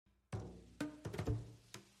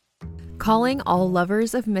Calling all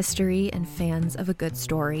lovers of mystery and fans of a good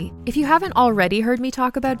story. If you haven't already heard me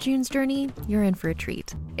talk about June's Journey, you're in for a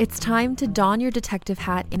treat. It's time to don your detective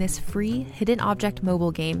hat in this free hidden object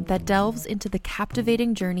mobile game that delves into the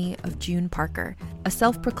captivating journey of June Parker, a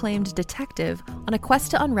self-proclaimed detective on a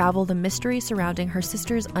quest to unravel the mystery surrounding her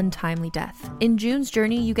sister's untimely death. In June's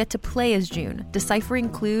Journey, you get to play as June, deciphering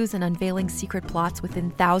clues and unveiling secret plots within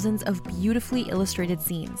thousands of beautifully illustrated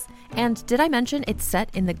scenes. And did I mention it's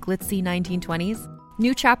set in the glitzy 1920s?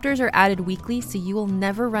 New chapters are added weekly, so you will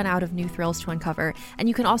never run out of new thrills to uncover, and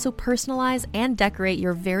you can also personalize and decorate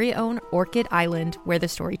your very own Orchid Island where the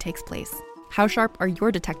story takes place. How sharp are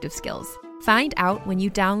your detective skills? Find out when you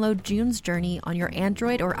download June's Journey on your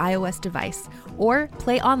Android or iOS device, or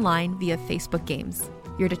play online via Facebook Games.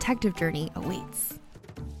 Your detective journey awaits.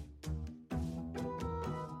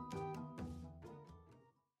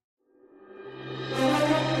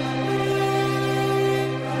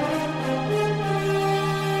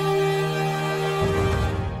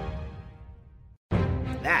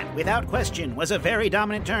 Without question, was a very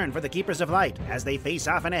dominant turn for the Keepers of Light as they face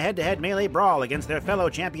off in a head-to-head melee brawl against their fellow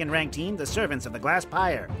champion-ranked team, the Servants of the Glass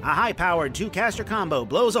Pyre. A high-powered two-caster combo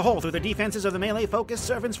blows a hole through the defenses of the melee-focused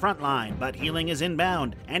Servants' front line, but healing is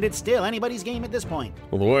inbound, and it's still anybody's game at this point.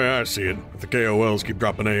 Well, the way I see it, if the KOLs keep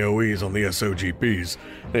dropping AoEs on the SOGPs,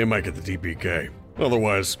 they might get the TPK.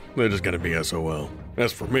 Otherwise, they're just gonna be SOL.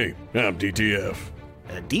 As for me, I'm DTF.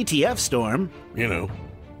 A DTF, Storm? You know,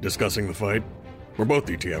 discussing the fight. We're both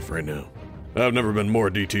DTF right now. I've never been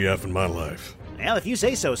more DTF in my life. Well, if you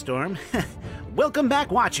say so, Storm. Welcome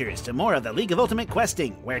back, Watchers, to more of the League of Ultimate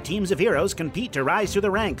Questing, where teams of heroes compete to rise through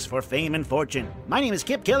the ranks for fame and fortune. My name is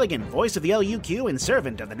Kip Killigan, voice of the LUQ and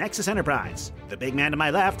servant of the Nexus Enterprise. The big man to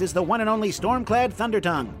my left is the one and only Stormclad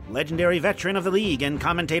Thundertongue, legendary veteran of the League and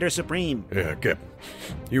commentator supreme. Yeah, Kip.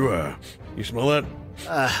 You smell that?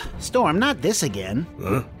 Storm, not this again.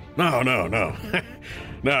 Huh? No.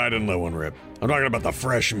 No, I didn't let one rip. I'm talking about the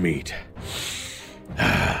fresh meat.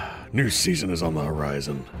 New season is on the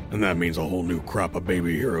horizon, and that means a whole new crop of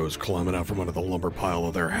baby heroes climbing out from under the lumber pile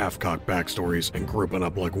of their half-cocked backstories and grouping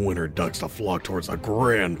up like winter ducks to flock towards a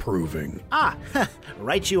grand proving.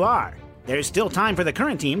 Right you are. There's still time for the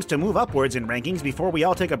current teams to move upwards in rankings before we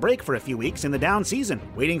all take a break for a few weeks in the down season,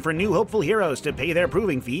 waiting for new hopeful heroes to pay their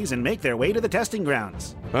proving fees and make their way to the testing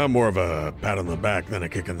grounds. I'm more of a pat on the back than a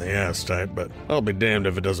kick in the ass type, but I'll be damned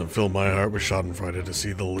if it doesn't fill my heart with schadenfreude to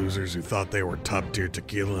see the losers who thought they were top-tier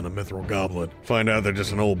tequila in a mithril goblet find out they're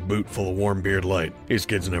just an old boot full of warm beard light. These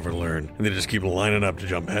kids never learn, and they just keep lining up to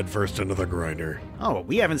jump headfirst into the grinder. Oh,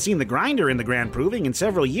 we haven't seen the grinder in the grand proving in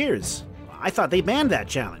several years. I thought they banned that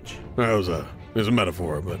challenge. It was a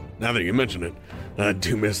metaphor, but now that you mention it, I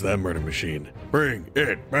do miss that murder machine. Bring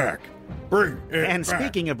it back. Bring it back. And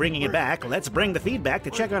speaking of bringing it back, let's bring the feedback to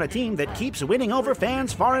check on a team that keeps winning over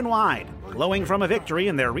fans far and wide. Glowing from a victory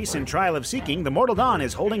in their recent trial of seeking, the Mortal Dawn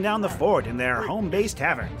is holding down the fort in their home-based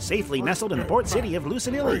tavern, safely nestled in the port city of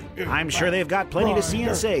Lucinilli. I'm sure they've got plenty to see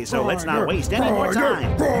and say, so let's not waste any more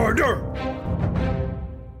time.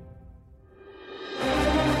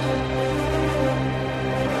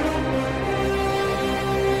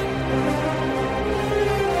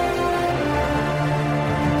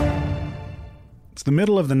 It's the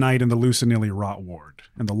middle of the night in the Lucinilli Rot Ward,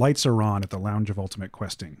 and the lights are on at the Lounge of Ultimate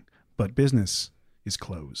Questing, but business is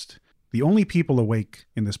closed. The only people awake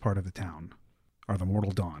in this part of the town are the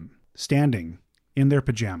Mortal Dawn, standing in their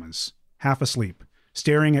pajamas, half asleep,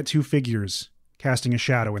 staring at two figures casting a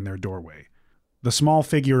shadow in their doorway. The small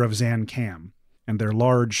figure of Zan Cam and their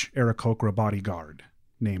large Aarakocra bodyguard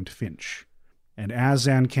named Finch. And as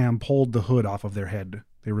Zan Cam pulled the hood off of their head,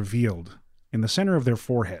 they revealed, in the center of their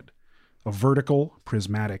forehead, a vertical,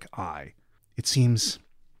 prismatic eye. It seems,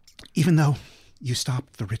 even though you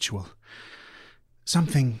stopped the ritual,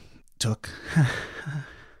 something took.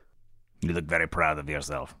 You look very proud of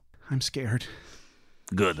yourself. I'm scared.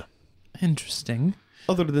 Good. Interesting.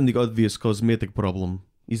 Other than the obvious cosmetic problem,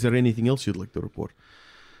 is there anything else you'd like to report?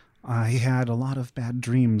 I had a lot of bad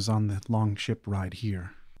dreams on the long ship ride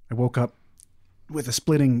here. I woke up with a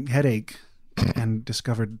splitting headache and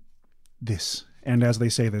discovered this. And as they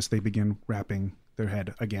say this, they begin wrapping their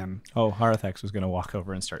head again. Oh, Harathax was going to walk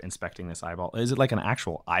over and start inspecting this eyeball. Is it like an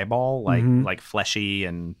actual eyeball, like fleshy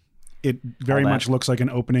and? It very much looks like an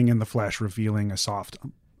opening in the flesh, revealing a soft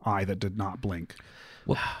eye that did not blink.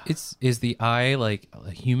 Well, is the eye like a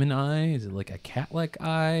human eye? Is it like a cat-like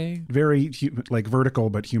eye? Very like vertical,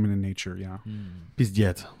 but human in nature. Yeah.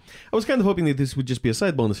 Pizdet. I was kind of hoping that this would just be a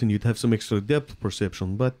side bonus and you'd have some extra depth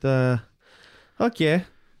perception, but okay.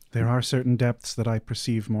 There are certain depths that I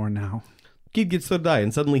perceive more now. Kid gets third eye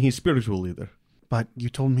and suddenly he's spiritual leader. but you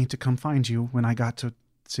told me to come find you when I got to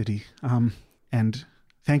city. And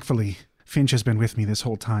thankfully, Finch has been with me this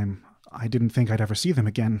whole time. I didn't think I'd ever see them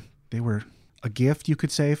again. They were a gift, you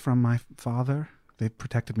could say, from my father. They've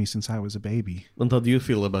protected me since I was a baby. And how do you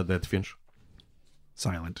feel about that, Finch?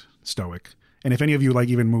 Silent, stoic. And if any of you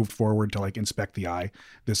even moved forward to inspect the eye,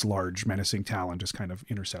 this large menacing talon just kind of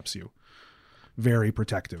intercepts you. Very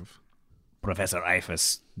protective. Professor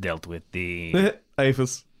Eifus dealt with the...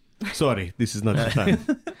 Eifus. Sorry, this is not the time.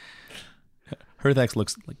 Herthax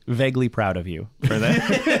looks vaguely proud of you for that.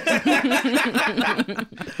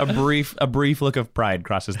 a brief look of pride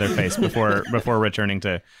crosses their face before returning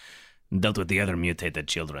to... Dealt with the other mutated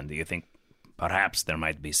children. Do you think perhaps there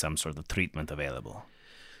might be some sort of treatment available?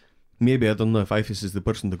 Maybe. I don't know if Eifus is the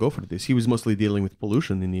person to go for this. He was mostly dealing with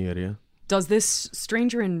pollution in the area. Does this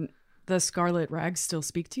stranger in the scarlet rags still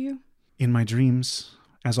speak to you? In my dreams,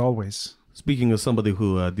 as always. Speaking as somebody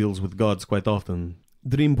who deals with gods quite often,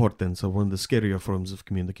 dream portents are one of the scarier forms of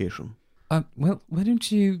communication. Well, why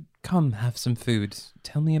don't you come have some food?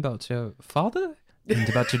 Tell me about your father and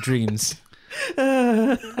about your dreams.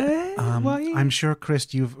 I'm sure,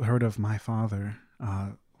 Chris, you've heard of my father.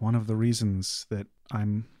 One of the reasons that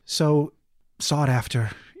I'm so sought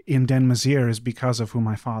after in Den Mazir is because of who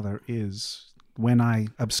my father is. When I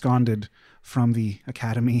absconded from the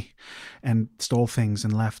academy and stole things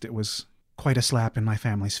and left, it was quite a slap in my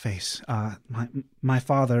family's face. My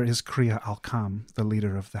father is Kriya Alkam, the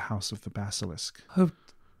leader of the House of the Basilisk.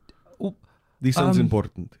 This sounds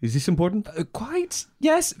important. Is this important? Quite.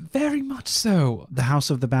 Yes, very much so. The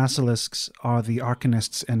House of the Basilisks are the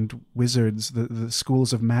arcanists and wizards, the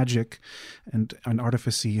schools of magic and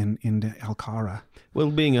artificy in Alcara.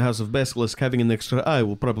 Well, being a House of Basilisk, having an extra eye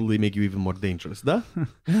will probably make you even more dangerous, da?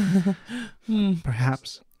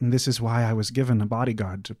 Perhaps. And this is why I was given a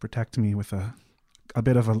bodyguard to protect me with a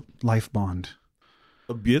bit of a life bond.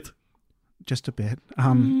 A bit? Just a bit.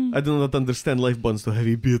 I do not understand life bonds to have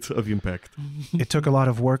a bit of impact. It took a lot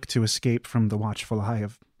of work to escape from the watchful eye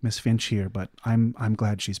of Miss Finch here, but I'm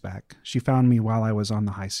glad she's back. She found me while I was on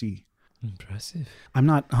the high sea. Impressive. I'm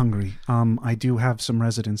not hungry. I do have some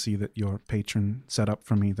residency that your patron set up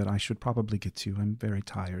for me that I should probably get to. I'm very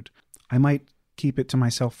tired. I might keep it to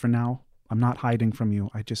myself for now. I'm not hiding from you.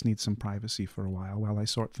 I just need some privacy for a while I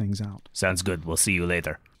sort things out. Sounds good. We'll see you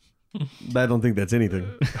later. I don't think that's anything.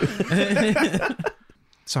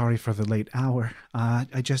 Sorry for the late hour.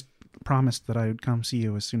 I just promised that I would come see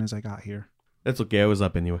you as soon as I got here. That's okay. I was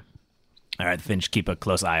up anyway. All right, Finch, keep a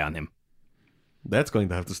close eye on him. That's going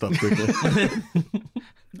to have to stop quickly.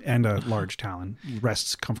 And a large talon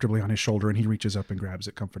rests comfortably on his shoulder, and he reaches up and grabs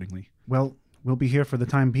it comfortingly. Well, we'll be here for the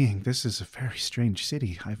time being. This is a very strange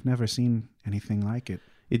city. I've never seen anything like it.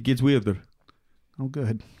 It gets weirder. Oh,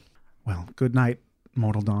 good. Well, good night,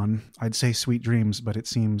 Mortal Dawn. I'd say sweet dreams, but it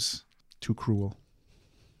seems too cruel.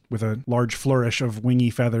 With a large flourish of wingy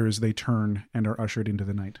feathers, they turn and are ushered into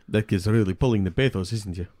the night. That kid's really pulling the pathos,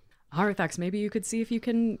 isn't he? Harithax, maybe you could see if you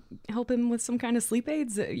can help him with some kind of sleep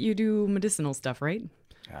aids. You do medicinal stuff, right?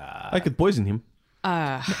 I could poison him.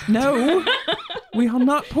 No, we are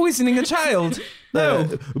not poisoning a child.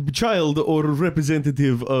 No. Child or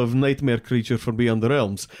representative of nightmare creature from beyond the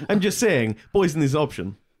realms. I'm just saying, poison is an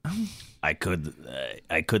option. I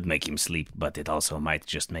could make him sleep, but it also might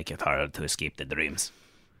just make it harder to escape the dreams.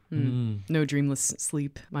 No dreamless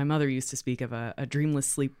sleep. My mother used to speak of a dreamless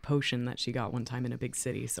sleep potion that she got one time in a big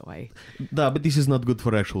city, so I... But this is not good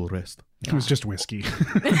for actual rest. It was just whiskey.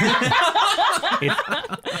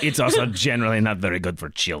 It's also generally not very good for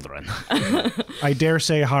children. I dare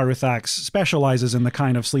say Harithax specializes in the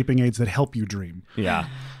kind of sleeping aids that help you dream. Yeah.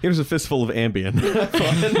 Here's a fistful of Ambien.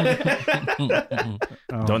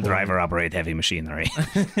 Don't drive or operate heavy machinery.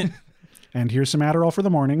 And here's some Adderall for the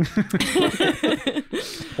morning.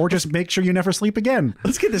 Or just make sure you never sleep again.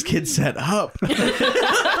 Let's get this kid set up.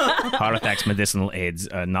 Harithax medicinal aids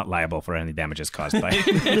not liable for any damages caused by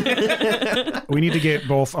it. We need to get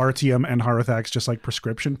both Artyom and Harithax just like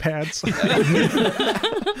prescription pads.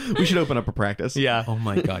 We should open up a practice. Yeah. Oh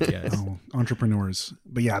my god, yes. Oh, entrepreneurs.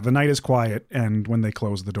 But yeah, the night is quiet, and when they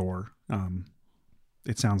close the door,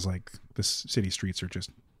 it sounds like the city streets are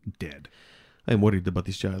just dead. I'm worried about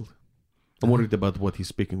this child. I'm worried about what he's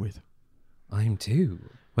speaking with. I am too.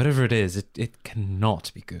 Whatever it is, it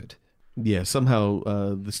cannot be good. Yeah,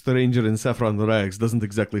 somehow the stranger in saffron rags doesn't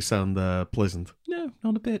exactly sound pleasant. No,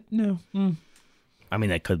 not a bit. No. I mean,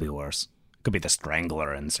 it could be worse. It could be the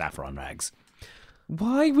strangler in saffron rags.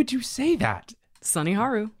 Why would you say that? Sunny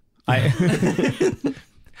Haru.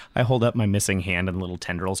 I hold up my missing hand, and little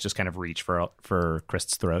tendrils just kind of reach for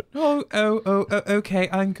Krist's throat. Oh, okay,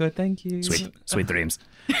 I'm good, thank you. Sweet dreams.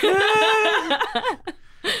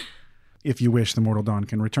 If you wish, the Mortal Dawn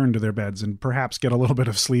can return to their beds and perhaps get a little bit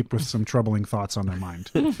of sleep with some troubling thoughts on their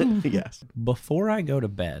mind. Yes. Before I go to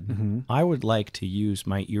bed, I would like to use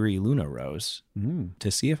my Eerie Luna Rose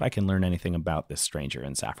to see if I can learn anything about this stranger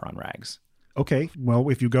in saffron rags. Okay, well,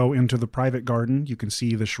 if you go into the private garden, you can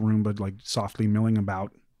see the Shroomba like softly milling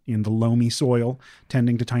about in the loamy soil,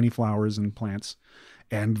 tending to tiny flowers and plants.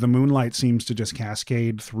 And the moonlight seems to just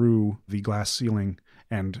cascade through the glass ceiling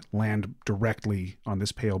and land directly on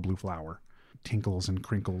this pale blue flower. Tinkles and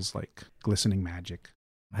crinkles like glistening magic.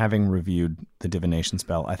 Having reviewed the divination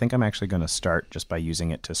spell, I think I'm actually going to start just by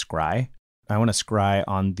using it to scry. I want to scry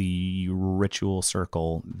on the ritual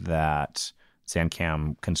circle that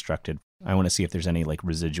Zancam constructed. I want to see if there's any like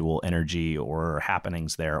residual energy or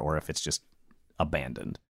happenings there, or if it's just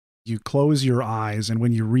abandoned. You close your eyes, and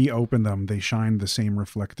when you reopen them, they shine the same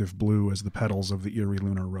reflective blue as the petals of the Eerie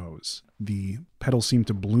Lunar Rose. The petals seem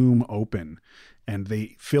to bloom open, and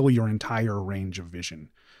they fill your entire range of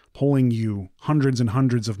vision, pulling you hundreds and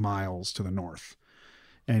hundreds of miles to the north.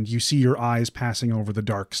 And you see your eyes passing over the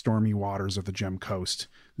dark, stormy waters of the Gem Coast,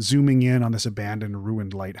 zooming in on this abandoned,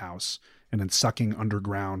 ruined lighthouse, and then sucking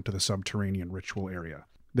underground to the subterranean ritual area.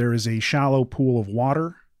 There is a shallow pool of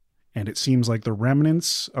water, and it seems like the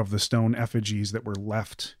remnants of the stone effigies that were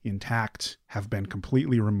left intact have been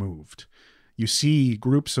completely removed. You see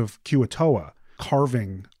groups of Kuo-toa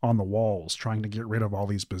carving on the walls, trying to get rid of all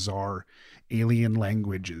these bizarre alien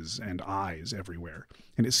languages and eyes everywhere.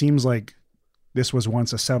 And it seems like this was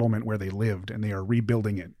once a settlement where they lived, and they are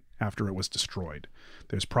rebuilding it after it was destroyed.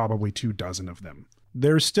 There's probably 24 of them.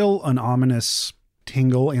 There's still an ominous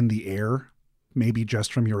tingle in the air, maybe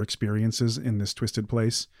just from your experiences in this twisted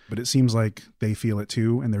place, but it seems like they feel it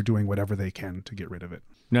too, and they're doing whatever they can to get rid of it.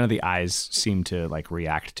 None of the eyes seem to like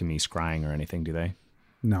react to me scrying or anything, do they?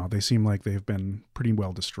 No, they seem like they've been pretty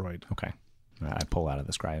well destroyed. Okay. I pull out of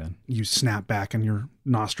the scry then. You snap back and your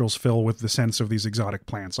nostrils fill with the sense of these exotic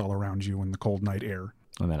plants all around you in the cold night air.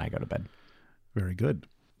 And then I go to bed. Very good.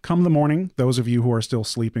 Come the morning, those of you who are still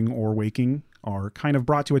sleeping or waking are kind of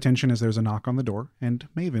brought to attention as there's a knock on the door, and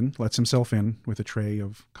Maven lets himself in with a tray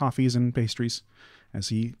of coffees and pastries, as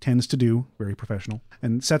he tends to do, very professional,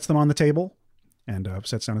 and sets them on the table and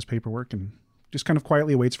sets down his paperwork and just kind of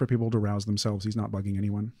quietly waits for people to rouse themselves. He's not bugging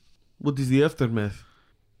anyone. What is the aftermath?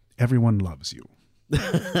 Everyone loves you.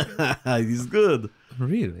 It is good.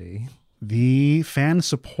 Really? The fan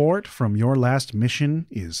support from your last mission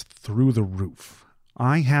is through the roof.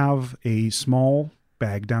 I have a small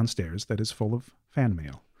bag downstairs that is full of fan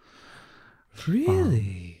mail.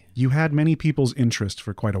 Really? You had many people's interest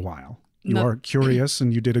for quite a while. You are curious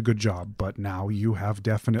and you did a good job, but now you have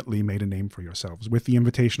definitely made a name for yourselves, with the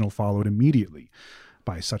invitational followed immediately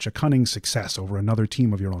by such a cunning success over another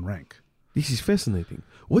team of your own rank. This is fascinating.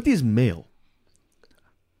 What is mail?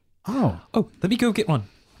 Oh, let me go get one.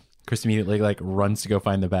 Chris immediately runs to go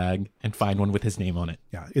find the bag and find one with his name on it.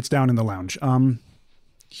 yeah, it's down in the lounge.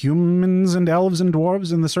 Humans and elves and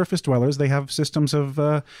dwarves and the surface dwellers, they have systems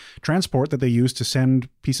of transport that they use to send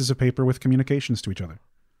pieces of paper with communications to each other.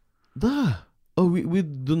 Oh, we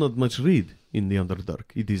do not much read in the Underdark.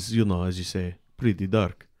 It is, as you say, pretty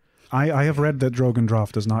dark. I have read that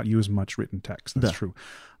Drogendroff does not use much written text. That's true.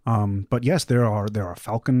 But yes, there are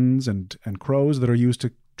falcons and crows that are used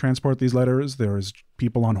to transport these letters. There is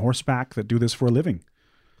people on horseback that do this for a living.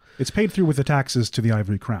 It's paid through with the taxes to the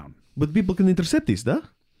Ivory Crown. But people can intercept this,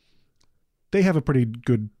 They have a pretty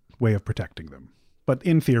good way of protecting them. But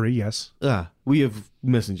in theory, yes. We have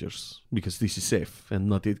messengers, because this is safe and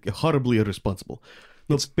not horribly irresponsible.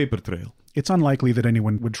 No paper trail. It's unlikely that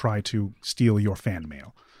anyone would try to steal your fan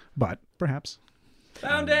mail. But perhaps.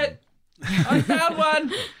 Found it! I found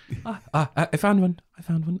one! I found one. I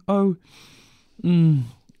found one. Oh.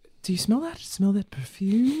 Do you smell that? Smell that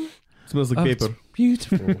perfume? Smells like paper. It's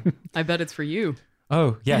beautiful. I bet it's for you.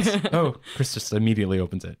 Oh, yes. Oh, Chris just immediately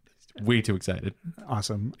opens it. Way too excited.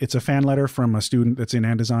 Awesome. It's a fan letter from a student that's in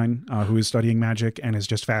Andesign who is studying magic and is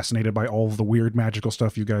just fascinated by all of the weird magical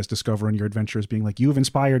stuff you guys discover in your adventures, being like, you've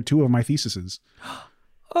inspired 2 of my theses.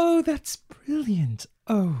 Oh, that's brilliant.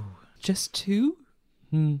 Oh, just 2?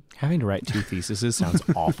 Having to write 2 theses sounds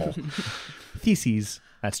awful. Theses.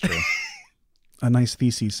 That's true. A nice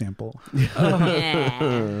thesis sample.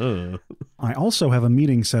 I also have a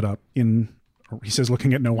meeting set up he says,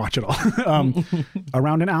 looking at no watch at all.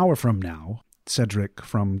 Around an hour from now, Cedric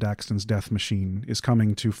from Daxton's Death Machine is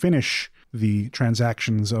coming to finish the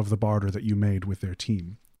transactions of the barter that you made with their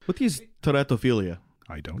team. What is teratophilia?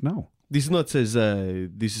 I don't know. This note says,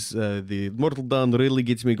 this is the Mortal Dawn really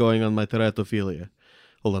gets me going on my teratophilia.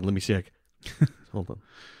 Hold on, let me check. Hold on.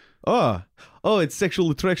 Oh, it's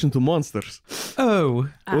sexual attraction to monsters. Oh,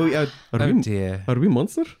 Are we dear. Are we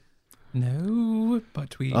monster? No,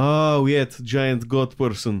 but we. Oh, yeah, it's giant god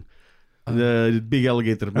person. The big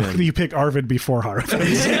alligator man. You pick Arvid before Harv.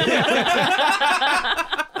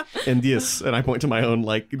 And yes, and I point to my own,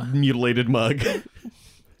 mutilated mug.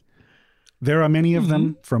 There are many of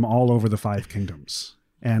them from all over the Five Kingdoms.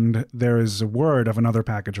 And there is a word of another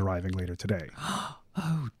package arriving later today.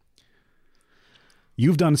 Oh.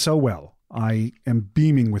 You've done so well. I am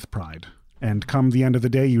beaming with pride. And come the end of the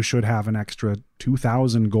day, you should have an extra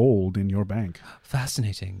 2,000 gold in your bank.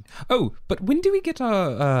 Fascinating. Oh, but when do we get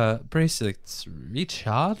our bracelets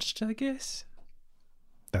recharged, I guess?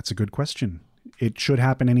 That's a good question. It should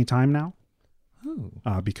happen any time now.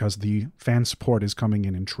 Oh. Because the fan support is coming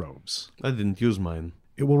in troves. I didn't use mine.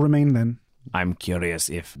 It will remain then. I'm curious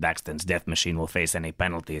if Daxton's death machine will face any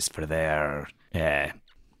penalties for their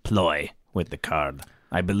ploy with the card.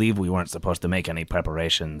 I believe we weren't supposed to make any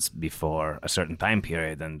preparations before a certain time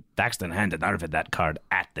period, and Daxton handed Arvid that card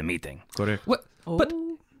at the meeting. Correct. What? But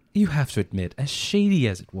you have to admit, as shady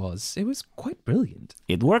as it was quite brilliant.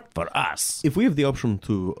 It worked for us. If we have the option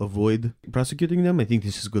to avoid prosecuting them, I think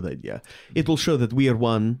this is a good idea. It will show that we are,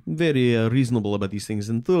 one, very reasonable about these things,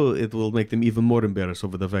 and two, it will make them even more embarrassed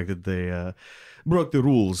over the fact that they broke the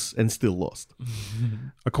rules and still lost.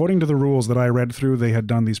 According to the rules that I read through, they had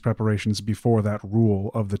done these preparations before that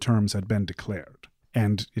rule of the terms had been declared.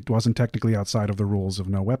 And it wasn't technically outside of the rules of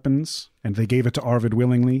no weapons, and they gave it to Arvid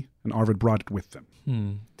willingly, and Arvid brought it with them.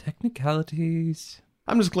 Technicalities.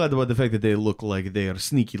 I'm just glad about the fact that they look like they are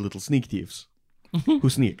sneaky little sneak thieves who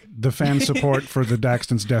sneak. The fan support for the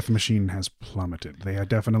Daxton's death machine has plummeted. They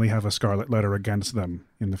definitely have a scarlet letter against them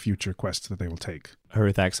in the future quests that they will take.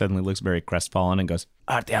 Haruthak suddenly looks very crestfallen and goes,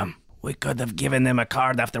 Artyom, we could have given them a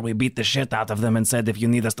card after we beat the shit out of them and said if you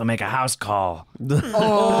need us to make a house call.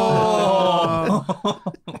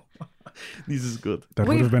 This is good. That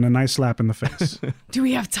would have been a nice slap in the face. Do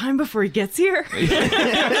we have time before he gets here?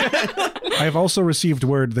 I have also received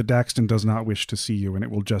word that Daxton does not wish to see you, and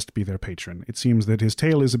it will just be their patron. It seems that his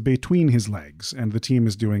tail is between his legs, and the team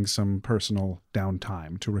is doing some personal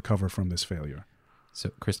downtime to recover from this failure.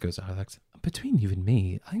 So Chris goes to Alex. Between you and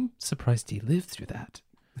me, I'm surprised he lived through that.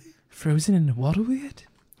 Frozen in a water weird?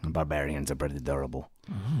 Barbarians are pretty durable.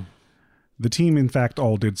 The team, in fact,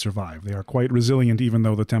 all did survive. They are quite resilient, even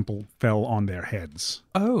though the temple fell on their heads.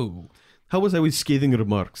 Oh. How was I with scathing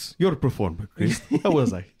remarks? Your performer, Chris. How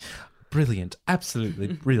was I? Brilliant. Absolutely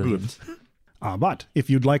brilliant. But if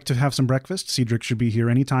you'd like to have some breakfast, Cedric should be here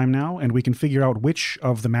any time now, and we can figure out which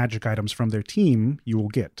of the magic items from their team you will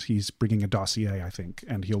get. He's bringing a dossier, I think,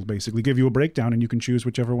 and he'll basically give you a breakdown, and you can choose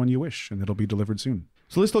whichever one you wish, and it'll be delivered soon.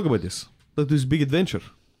 So let's talk about this. Let's do this big adventure.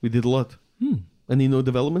 We did a lot. Any new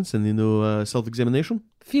developments? Any new self-examination?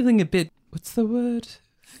 Feeling a bit, what's the word?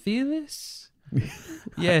 Fearless?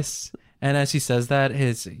 Yes. And as he says that,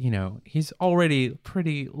 he's already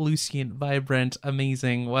pretty lucent, vibrant,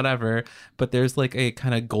 amazing, whatever. But there's like a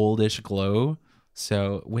kind of goldish glow.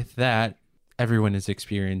 So with that, everyone is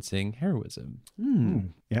experiencing heroism.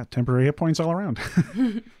 Yeah, temporary hit points all around.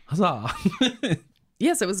 Huzzah.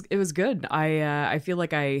 Yes, it was good. I feel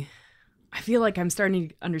like I'm starting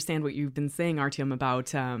to understand what you've been saying, Artyom,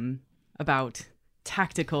 about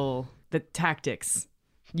tactics,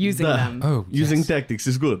 using them. Oh, Using tactics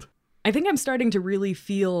is good. I think I'm starting to really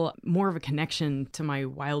feel more of a connection to my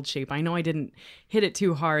wild shape. I know I didn't hit it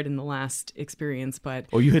too hard in the last experience, but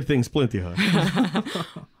Oh, you hit things plenty hard.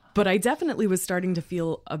 but I definitely was starting to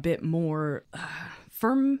feel a bit more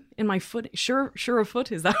firm in my foot. Sure of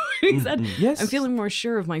foot, is that what he said? Yes. I'm feeling more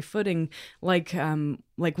sure of my footing, like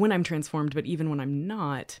when I'm transformed, but even when I'm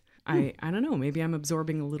not. I don't know, maybe I'm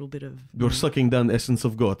absorbing a little bit of... You're sucking down the essence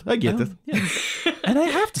of God. I get it. Yes. And I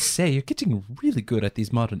have to say, you're getting really good at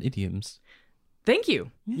these modern idioms. Thank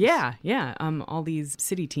you. Yes. Yeah. All these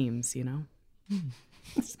city teams,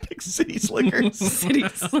 Big city slickers. City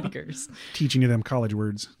slickers. Teaching you them college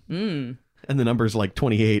words. And the number's like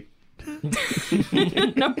 28.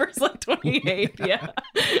 Numbers like 28, yeah.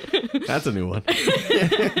 That's a new one.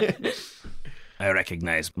 I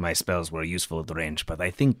recognize my spells were useful at range, but I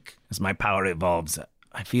think as my power evolves,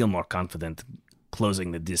 I feel more confident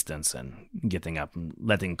closing the distance and getting up and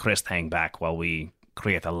letting Christ hang back while we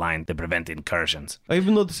create a line to prevent incursions. I've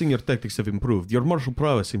been noticing your tactics have improved. Your martial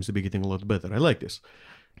prowess seems to be getting a lot better. I like this.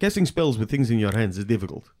 Casting spells with things in your hands is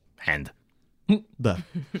difficult. Hand. Duh.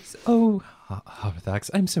 Oh, Haverthax,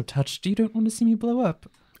 I'm so touched. You don't want to see me blow up.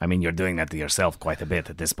 I mean, you're doing that to yourself quite a bit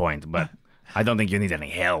at this point, but I don't think you need any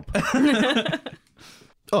help.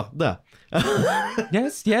 Oh, duh.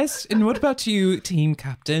 Yes. And what about you, team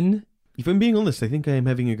captain? If I'm being honest, I think I am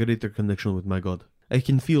having a greater connection with my god. I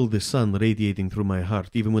can feel the sun radiating through my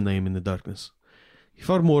heart even when I am in the darkness.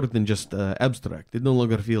 Far more than just abstract. It no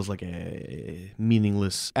longer feels like a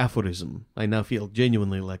meaningless aphorism. I now feel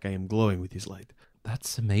genuinely like I am glowing with his light.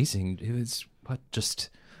 That's amazing. It was, just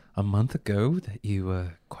a month ago that you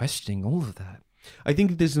were questioning all of that. I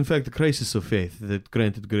think it is in fact the crisis of faith that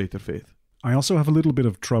granted greater faith. I also have a little bit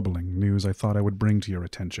of troubling news I thought I would bring to your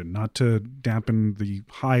attention, not to dampen the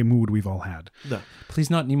high mood we've all had. No. Please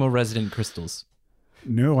not any more resident crystals.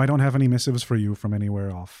 No, I don't have any missives for you from anywhere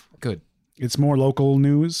off. Good. It's more local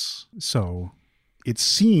news, so it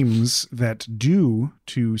seems that due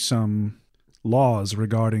to some laws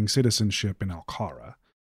regarding citizenship in Alcara,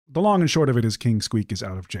 the long and short of it is King Squeak is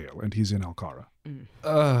out of jail, and he's in Alcara.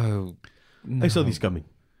 Oh, no. I saw these coming.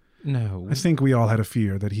 No. I think we all had a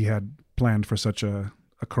fear that he had planned for such a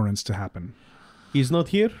occurrence to happen. He is not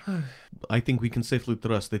here. I think we can safely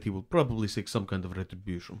trust that he will probably seek some kind of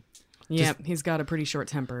retribution. Yeah, he's got a pretty short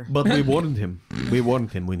temper. But we warned him. We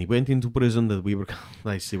warned him when he went into prison that we were...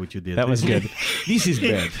 I see what you did. That was good. This is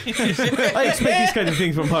bad. I expect this kind of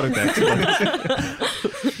thing from heart attacks.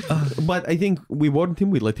 But I think we warned him.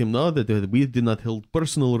 We let him know that we did not hold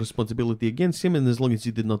personal responsibility against him. And as long as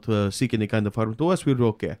he did not seek any kind of harm to us, we were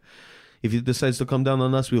okay. If he decides to come down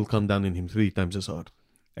on us, we'll come down on him 3 times as hard.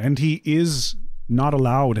 And he is not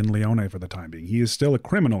allowed in Leone for the time being. He is still a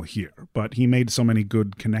criminal here, but he made so many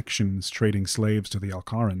good connections trading slaves to the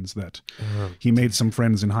Alcarans that he made some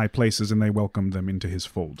friends in high places and they welcomed them into his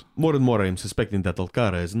fold. More and more I am suspecting that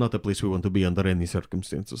Alcara is not a place we want to be under any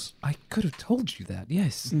circumstances. I could have told you that,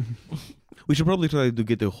 yes. We should probably try to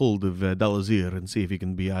get a hold of Dalazir and see if he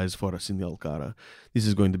can be eyes for us in the Alcara. This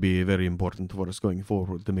is going to be very important for us going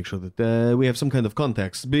forward to make sure that we have some kind of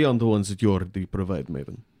contacts beyond the ones that you already provide,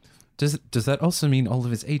 Maven. Does that also mean all of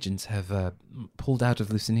his agents have pulled out of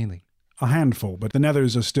Lucinili? A handful, but the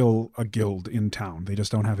Nethers are still a guild in town. They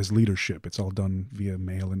just don't have his leadership. It's all done via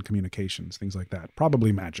mail and communications, things like that.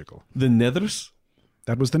 Probably magical. The Nethers?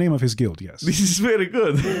 That was the name of his guild, yes. This is very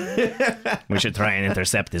good. We should try and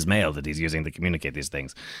intercept his mail that he's using to communicate these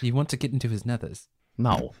things. You want to get into his nethers?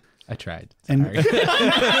 No. I tried. And- Sorry.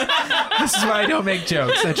 This is why I don't make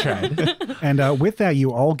jokes. I tried. And with that,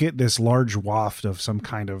 you all get this large waft of some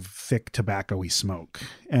kind of thick tobacco-y smoke.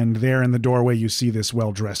 And there in the doorway, you see this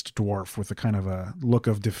well-dressed dwarf with a kind of a look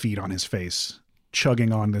of defeat on his face,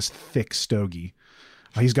 chugging on this thick stogie.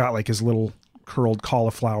 He's got like his little curled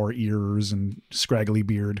cauliflower ears and scraggly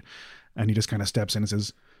beard. And he just kind of steps in and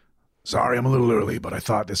says, "Sorry, I'm a little early, but I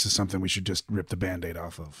thought this is something we should just rip the Band-Aid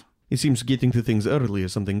off of." It seems getting to things early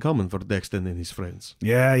is something common for Dexton and his friends.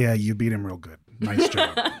 Yeah, you beat him real good. Nice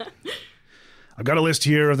job. I've got a list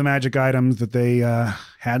here of the magic items that they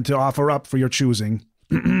had to offer up for your choosing.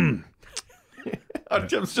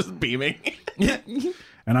 Artyom's just beaming.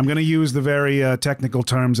 And I'm going to use the very technical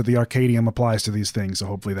terms that the Arcadium applies to these things, so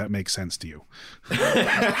hopefully that makes sense to you.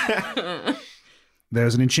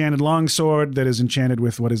 There's an enchanted longsword that is enchanted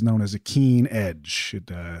with what is known as a keen edge.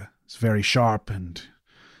 It's very sharp and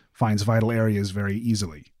finds vital areas very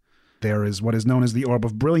easily. There is what is known as the Orb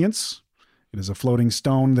of Brilliance. It is a floating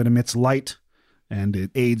stone that emits light, and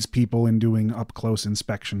it aids people in doing up-close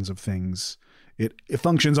inspections of things. It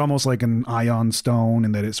functions almost like an ion stone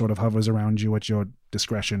in that it sort of hovers around you at your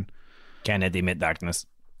discretion. Can it emit darkness?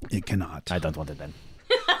 It cannot. I don't want it then.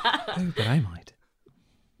 Oh, but I might.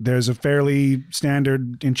 There's a fairly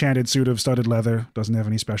standard enchanted suit of studded leather. Doesn't have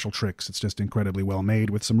any special tricks. It's just incredibly well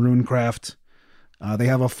made with some rune craft. They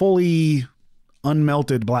have a fully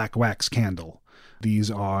unmelted black wax candle.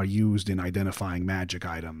 These are used in identifying magic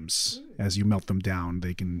items. As you melt them down,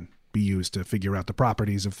 they can be used to figure out the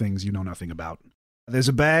properties of things you know nothing about. There's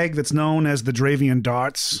a bag that's known as the Dravian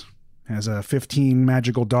Darts. Has 15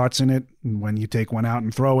 magical darts in it. And when you take one out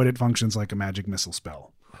and throw it, it functions like a magic missile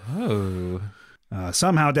spell. Oh.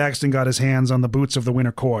 Somehow Daxton got his hands on the boots of the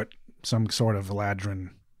Winter Court. Some sort of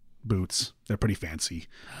Eladrin boots. They're pretty fancy.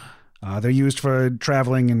 They're used for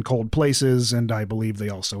traveling in cold places, and I believe they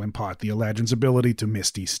also impart the Eladrin's ability to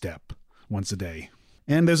Misty Step once a day.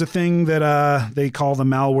 And there's a thing that they call the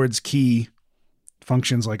Malward's Key.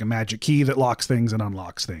 Functions like a magic key that locks things and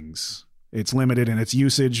unlocks things. It's limited in its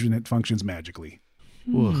usage, and it functions magically.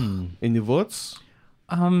 Any votes?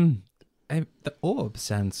 The orb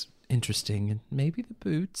sounds interesting, and maybe the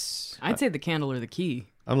boots. I'd say the candle or the key.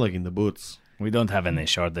 I'm liking the boots. We don't have any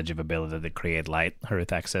shortage of ability to create light,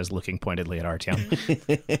 Haruthak says, looking pointedly at Artyom.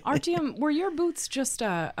 Artyom, were your boots just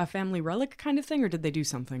a family relic kind of thing, or did they do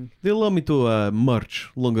something? They allow me to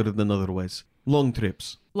march longer than otherwise. Long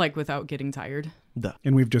trips. Like without getting tired? Duh.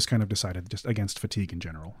 And we've just kind of decided just against fatigue in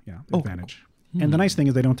general. Yeah, advantage. And the nice thing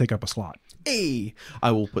is they don't take up a slot. Hey,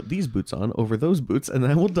 I will put these boots on over those boots, and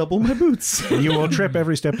I will double my boots. You will trip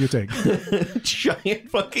every step you take. Giant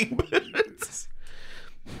fucking boots.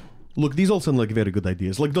 Look, these all sound like very good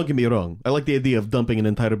ideas. Like, don't get me wrong. I like the idea of dumping an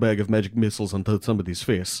entire bag of magic missiles onto somebody's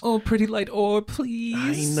face. Oh, pretty light orb, please.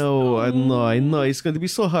 I know. It's going to be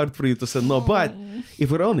so hard for you to say no. But if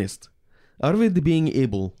we're honest, Arvid being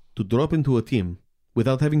able to drop into a team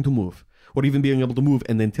without having to move, or even being able to move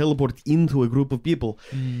and then teleport into a group of people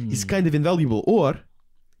is kind of invaluable. Or,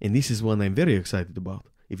 and this is one I'm very excited about,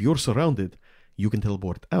 if you're surrounded, you can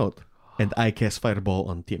teleport out. And I cast Fireball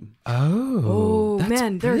on Tim. Oh, that's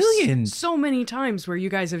man, brilliant. there's so many times where you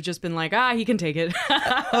guys have just been like, he can take it.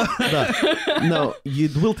 Now, you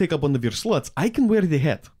will take up one of your slots. I can wear the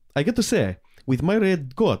hat. I got to say, with my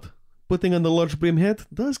red coat, putting on the large brim hat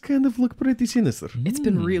does kind of look pretty sinister. It's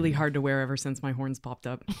been really hard to wear ever since my horns popped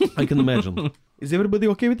up. I can imagine. Is everybody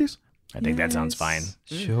okay with this? I think that sounds fine.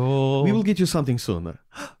 Sure. We will get you something sooner.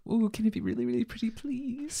 Ooh, can it be really, really pretty,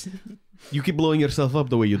 please? You keep blowing yourself up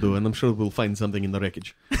the way you do, and I'm sure we'll find something in the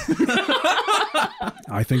wreckage.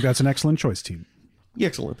 I think that's an excellent choice, team.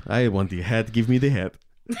 Excellent. I want the hat. Give me the hat.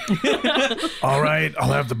 All right,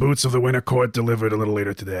 I'll have the boots of the Winter Court delivered a little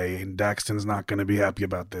later today, and Daxton's not going to be happy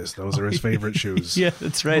about this. Those are his favorite shoes. Yeah,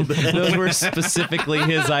 that's right. Those were specifically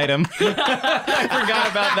his item. I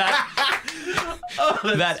forgot about that.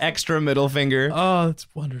 That extra middle finger. Oh, that's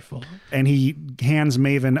wonderful. And he hands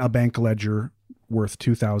Maven a bank ledger worth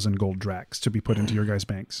 2,000 gold dracs to be put into your guys'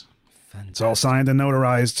 banks. Fantastic. It's all signed and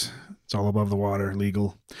notarized. It's all above the water,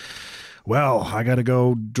 legal. Well, I gotta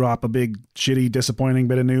go drop a big, shitty, disappointing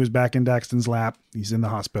bit of news back in Daxton's lap. He's in the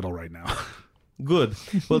hospital right now. Good.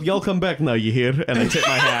 Well, y'all come back now, you hear? And I tip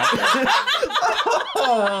my hat.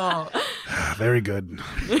 Very good.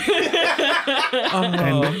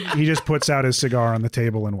 And he just puts out his cigar on the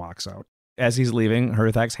table and walks out. As he's leaving,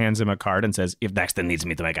 Herthax hands him a card and says, "If Daxton needs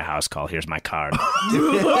me to make a house call, here's my card."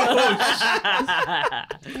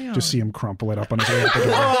 Just see him crumple it up on his way out the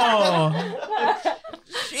door.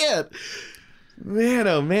 Shit. Man,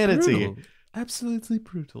 oh, manatee. Brutal. Absolutely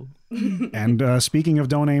brutal. And speaking of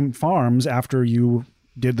Doname Farms, after you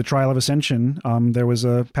did the Trial of Ascension, there was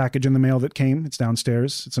a package in the mail that came. It's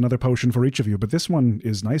downstairs. It's another potion for each of you, but this one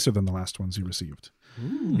is nicer than the last ones you received.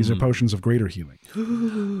 These are potions of greater healing.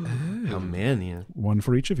 Oh, man, yeah. One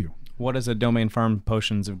for each of you. What is a Domain Farm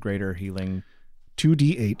potions of greater healing?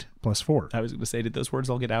 2d8 plus 4. I was going to say, did those words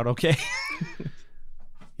all get out okay?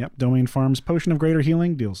 Yep, Domain Farms potion of greater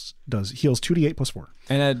healing heals 2d8 plus 4.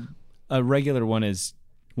 And a regular one is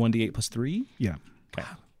 1d8 plus 3? Yeah, Okay.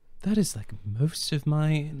 That is like most of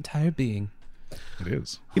my entire being. it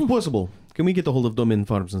is. If possible, can we get a hold of Domain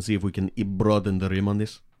Farms and see if we can broaden the rim on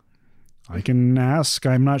this? I can ask.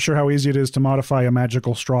 I'm not sure how easy it is to modify a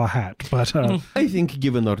magical straw hat, but I think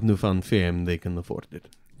given our newfound fame, they can afford it.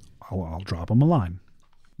 I'll drop them a line.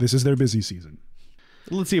 This is their busy season.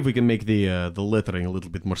 Let's see if we can make the lettering a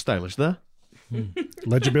little bit more stylish, huh?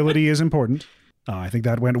 Legibility is important. I think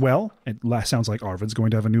that went well. It sounds like Arvid's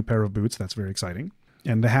going to have a new pair of boots. That's very exciting.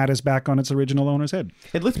 And the hat is back on its original owner's head.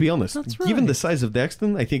 And let's be honest, That's given right. the size of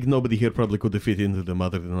Daxton, I think nobody here probably could have fit into them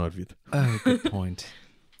other than Arvid. Oh, good point.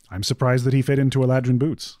 I'm surprised that he fit into Eladrin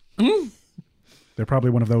boots. They're probably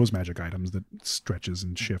one of those magic items that stretches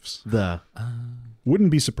and shifts.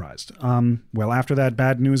 Wouldn't be surprised. Well, after that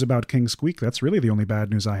bad news about King Squeak, that's really the only bad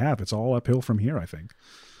news I have. It's all uphill from here, I think.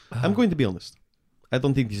 I'm going to be honest. I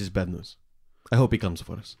don't think this is bad news. I hope he comes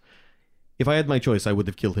for us. If I had my choice, I would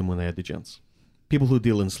have killed him when I had the chance. People who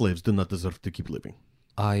deal in slaves do not deserve to keep living.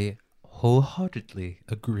 I wholeheartedly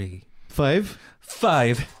agree. 5.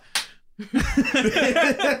 5.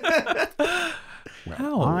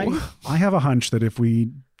 Well, I have a hunch that if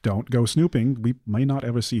we don't go snooping, we may not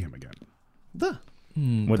ever see him again.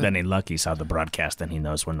 With any luck, he saw the broadcast and he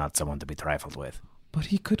knows we're not someone to be trifled with. But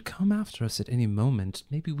he could come after us at any moment.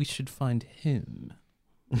 Maybe we should find him.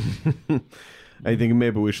 I think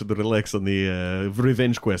maybe we should relax on the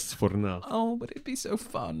revenge quests for now. Oh, but it'd be so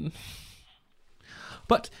fun.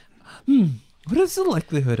 But, what is the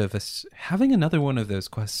likelihood of us having another one of those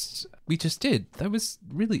quests we just did? That was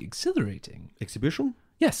really exhilarating. Exhibition?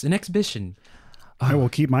 Yes, an exhibition. I will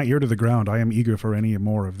keep my ear to the ground. I am eager for any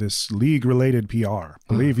more of this league-related PR.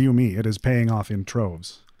 Believe you me, it is paying off in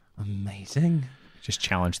troves. Amazing. Just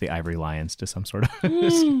challenge the Ivory Lions to some sort of...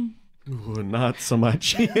 Ooh, not so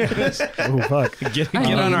much. Oh, fuck. Get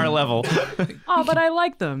on our level. Oh, but I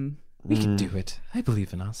like them. We can do it. I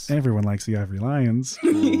believe in us. Everyone likes the Ivory Lions.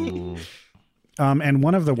 And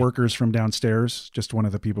one of the workers from downstairs, just one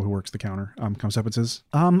of the people who works the counter, comes up and says,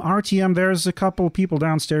 RTM, there's a couple people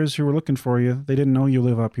downstairs who were looking for you. They didn't know you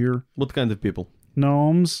live up here. What kind of people?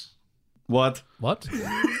 Gnomes. What?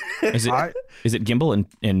 Is it Gimbal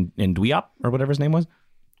and Dweop or whatever his name was?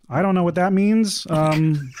 I don't know what that means.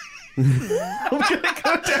 I'm gonna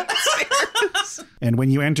go downstairs. And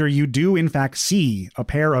when you enter, you do in fact see a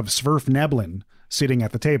pair of Svirfneblin sitting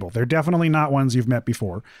at the table. They're definitely not ones you've met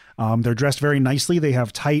before. They're dressed very nicely. They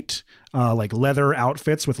have tight, like leather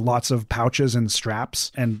outfits with lots of pouches and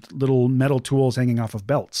straps and little metal tools hanging off of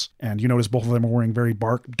belts. And you notice both of them are wearing very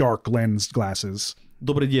dark lensed glasses.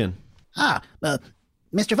 Dobry dzień.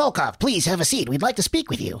 Mr. Volkov, please have a seat. We'd like to speak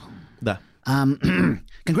with you. Da.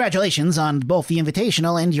 Congratulations on both the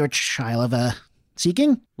invitational and your trial of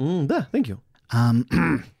seeking. Da, thank you.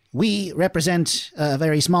 We represent a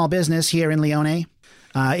very small business here in Leone.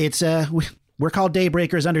 We're called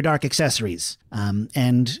Daybreakers Underdark Accessories.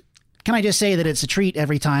 And can I just say that it's a treat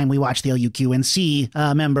every time we watch the LUQ and see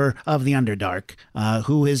a member of the Underdark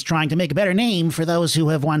who is trying to make a better name for those who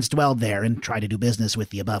have once dwelled there and try to do business with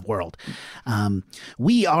the above world.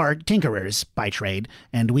 We are tinkerers by trade,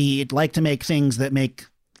 and we like to make things that make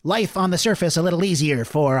life on the surface a little easier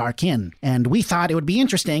for our kin. And we thought it would be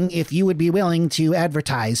interesting if you would be willing to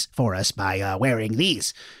advertise for us by wearing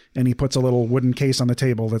these. And he puts a little wooden case on the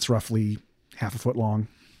table that's roughly half a foot long.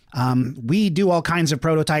 We do all kinds of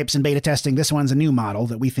prototypes and beta testing. This one's a new model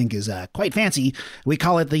that we think is quite fancy. We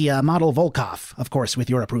call it the Model Volkov, of course, with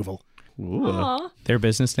your approval. Their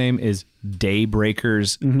business name is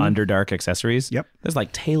Daybreakers Underdark Accessories. Yep. That's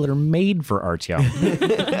like tailor-made for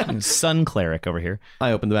Artyom. Sun Cleric over here.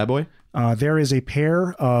 I opened the bad boy. There is a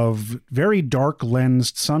pair of very dark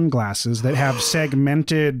lensed sunglasses that have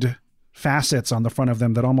segmented facets on the front of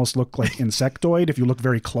them that almost look like insectoid if you look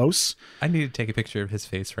very close. I need to take a picture of his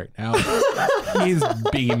face right now. He's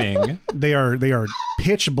beaming. They are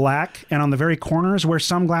pitch black, and on the very corners where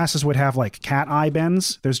some glasses would have like cat eye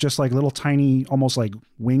bends, there's just like little tiny, almost like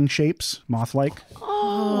wing shapes, moth-like.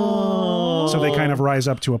 Oh. So they kind of rise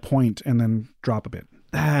up to a point and then drop a bit.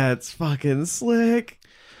 That's fucking slick.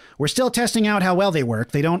 We're still testing out how well they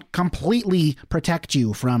work. They don't completely protect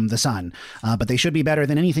you from the sun, but they should be better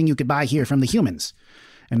than anything you could buy here from the humans.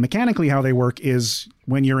 And mechanically how they work is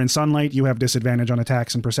when you're in sunlight, you have disadvantage on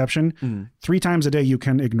attacks and perception. 3 times a day, you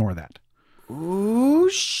can ignore that. Ooh,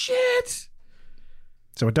 shit.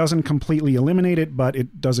 So it doesn't completely eliminate it, but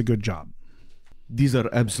it does a good job. These are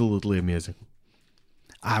absolutely amazing.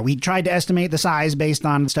 We tried to estimate the size based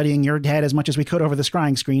on studying your head as much as we could over the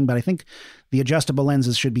scrying screen, but I think the adjustable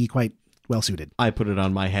lenses should be quite well suited. I put it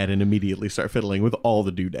on my head and immediately start fiddling with all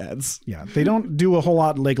the doodads. Yeah, they don't do a whole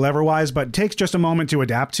lot like lever-wise, but it takes just a moment to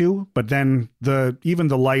adapt to. But then even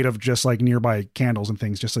the light of just like nearby candles and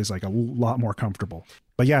things just is like a lot more comfortable.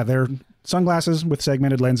 But yeah, they're sunglasses with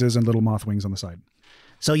segmented lenses and little moth wings on the side.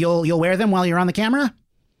 So you'll wear them while you're on the camera?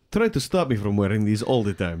 Try to stop me from wearing these all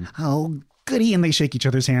the time. Oh, goody. And they shake each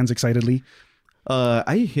other's hands excitedly.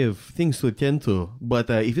 I have things to attend to, but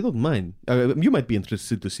if you don't mind, you might be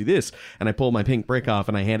interested to see this. And I pull my pink brick off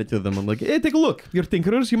and I hand it to them. I'm like, hey, take a look. You're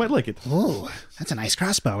tinkerers, you might like it. Oh, that's a nice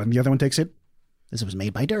crossbow. And the other one takes it. This was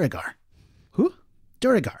made by Duragar. Who?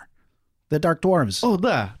 Duragar. The Dark Dwarves.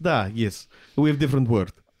 Oh, yes. We have different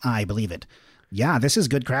word. I believe it. Yeah, this is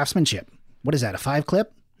good craftsmanship. What is that, a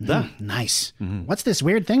 5-clip? Da. Nice. What's this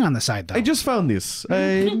weird thing on the side, though? I just found this.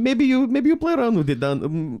 Maybe you play around with it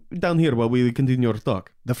down here while we continue our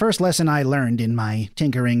talk. The first lesson I learned in my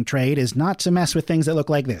tinkering trade is not to mess with things that look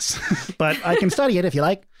like this. But I can study it if you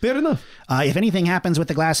like. Fair enough. If anything happens with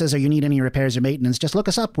the glasses or you need any repairs or maintenance, just look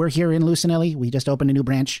us up. We're here in Lucinelli. We just opened a new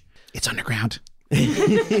branch. It's underground.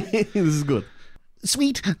 This is good.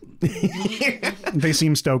 Sweet. They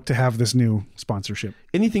seem stoked to have this new sponsorship.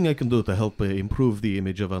 Anything I can do to help improve the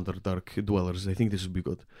image of Underdark dwellers, I think this would be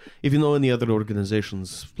good. If you know any other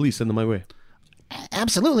organizations, please send them my way.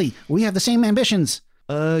 Absolutely. We have the same ambitions.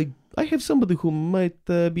 I have somebody who might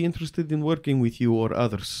be interested in working with you or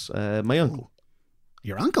others. My uncle.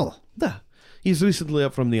 Your uncle? Da. He's recently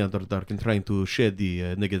up from the Underdark and trying to shed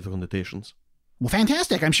the negative connotations. Well,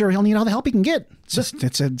 fantastic. I'm sure he'll need all the help he can get.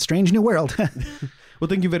 It's a strange new world. Well,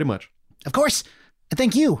 thank you very much. Of course. And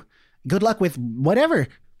thank you. Good luck with whatever.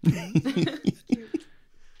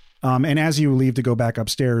 And as you leave to go back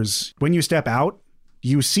upstairs, when you step out,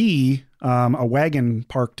 you see a wagon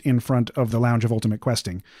parked in front of the Lounge of Ultimate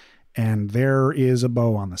Questing. And there is a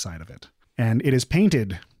bow on the side of it. And it is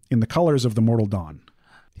painted in the colors of the Mortal Dawn.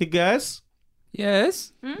 Hey, guys.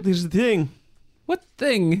 Yes? There's the thing. What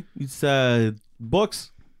thing? It's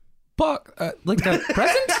box. Like a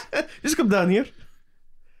present? Just come down here.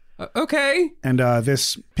 Okay. And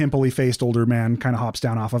this pimply-faced older man kind of hops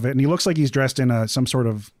down off of it, and he looks like he's dressed in some sort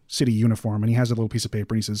of city uniform, and he has a little piece of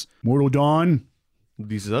paper, and he says, Mortal Dawn,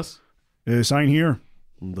 This is us? sign here.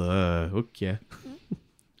 Okay.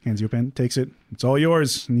 Hands you a pen, takes it. It's all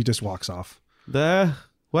yours, and he just walks off.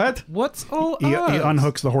 What? What's all He ours?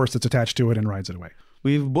 unhooks the horse that's attached to it and rides it away.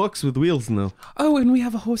 We have books with wheels now. Oh, and we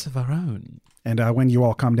have a horse of our own. And when you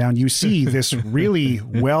all come down, you see this really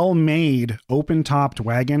well-made, open-topped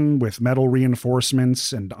wagon with metal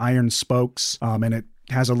reinforcements and iron spokes, and it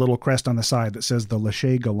has a little crest on the side that says the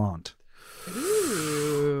Lachey Gallant.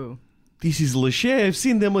 Ooh. This is Lachey. I've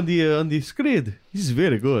seen them on the screen. This is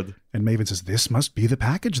very good. And Maven says, this must be the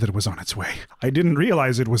package that was on its way. I didn't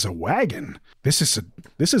realize it was a wagon. This is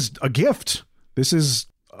a gift. This is...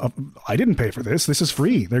 I didn't pay for this. This is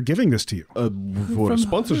free. They're giving this to you. For From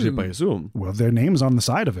sponsorship, whom? I assume. Well, their name's on the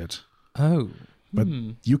side of it. Oh. But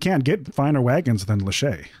you can't get finer wagons than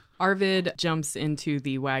Lachey. Arvid jumps into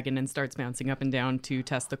the wagon and starts bouncing up and down to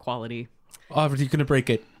test the quality. Arvid, you're going to break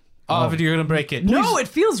it. Arvid, you're going to break it. No, it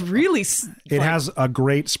feels really... It has a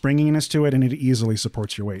great springiness to it, and it easily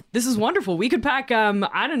supports your weight. This is wonderful. We could pack,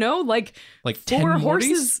 I don't know, like 10 4 Mortys?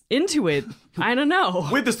 horses into it. I don't know.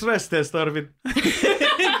 With the stress test, Arvid.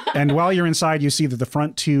 And while you're inside, you see that the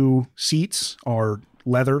front 2 seats are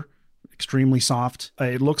leather, extremely soft.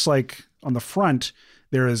 It looks like on the front,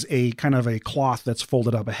 there is a kind of a cloth that's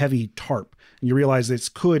folded up, a heavy tarp. And you realize this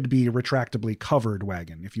could be a retractably covered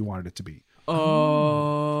wagon if you wanted it to be.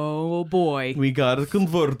 Oh, boy. We got a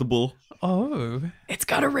convertible. Oh. It's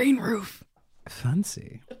got a rain roof.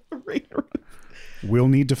 Fancy. We'll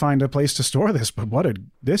need to find a place to store this, but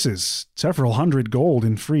this is several hundred gold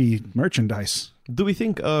in free merchandise. Do we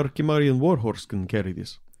think our Kimarian warhorse can carry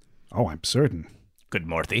this? Oh, I'm certain. Good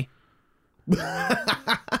Morthy.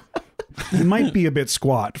 It might be a bit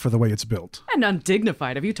squat for the way it's built. And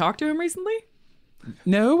undignified. Have you talked to him recently?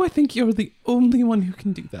 No, I think you're the only one who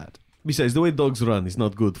can do that. Besides, the way dogs run is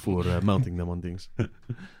not good for mounting them on things.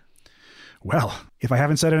 Well, if I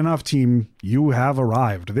haven't said it enough, team, you have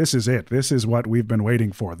arrived. This is it. This is what we've been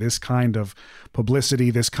waiting for. This kind of publicity,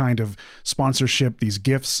 this kind of sponsorship, these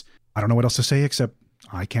gifts. I don't know what else to say except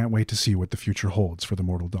I can't wait to see what the future holds for the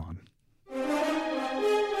Mortal Dawn.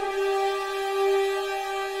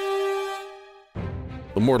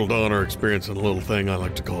 The Mortal Dawn are experiencing a little thing I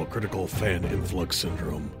like to call critical fan influx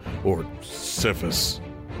syndrome, or CIFIS,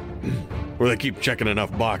 where they keep checking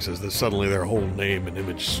enough boxes that suddenly their whole name and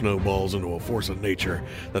image snowballs into a force of nature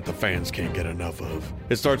that the fans can't get enough of.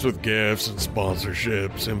 It starts with gifts and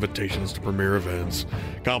sponsorships, invitations to premiere events,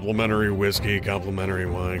 complimentary whiskey, complimentary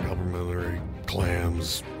wine, complimentary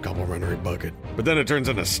clams, complimentary bucket. But then it turns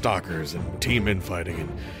into stalkers and team infighting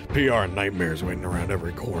and PR nightmares waiting around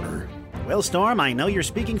every corner. Well, Storm, I know you're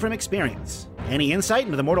speaking from experience. Any insight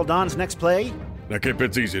into the Mortal Dawn's next play? Now, Kip,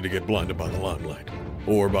 it's easy to get blinded by the limelight,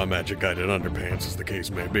 or by magic-guided underpants, as the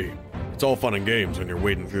case may be. It's all fun and games when you're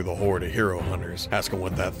wading through the horde of hero hunters, asking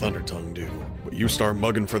what that Thunder Tongue do. But you start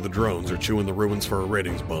mugging for the drones or chewing the ruins for a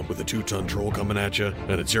ratings bump with a 2-ton troll coming at you,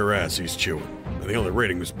 and it's your ass he's chewing. And the only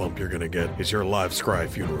ratings bump you're gonna get is your live scry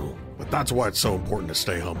funeral. But that's why it's so important to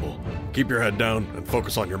stay humble. Keep your head down and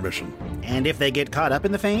focus on your mission. And if they get caught up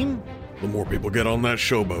in the fame? The more people get on that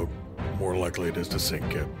showboat, the more likely it is to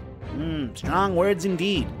sink, Kip. Strong words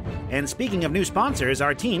indeed. And speaking of new sponsors,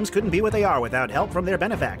 our teams couldn't be what they are without help from their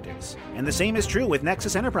benefactors. And the same is true with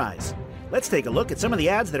Nexus Enterprise. Let's take a look at some of the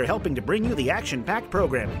ads that are helping to bring you the action-packed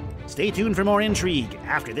programming. Stay tuned for more intrigue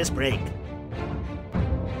after this break.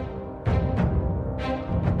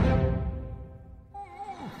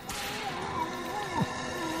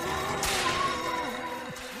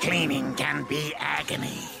 Cleaning can be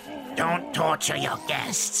agony. Don't torture your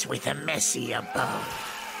guests with a messy abode.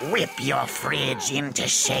 Whip your fridge into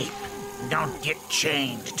shape. Don't get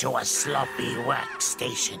chained to a sloppy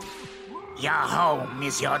workstation. Your home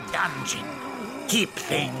is your dungeon. Keep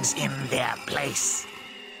things in their place.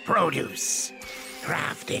 Produce,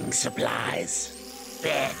 crafting supplies,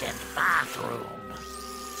 bed and bathroom.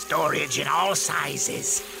 Storage in all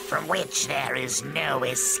sizes, from which there is no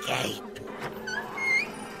escape.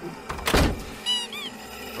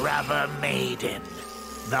 Rubber Maiden,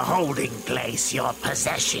 the holding place your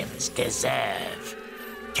possessions deserve.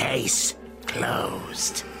 Case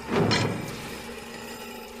closed.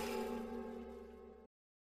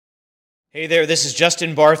 Hey there, this is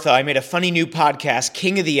Justin Bartha. I made a funny new podcast,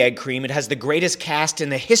 King of the Egg Cream. It has the greatest cast in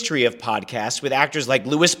the history of podcasts with actors like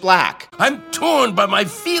Louis Black. I'm torn by my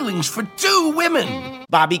feelings for 2 women.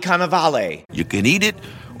 Bobby Cannavale. You can eat it,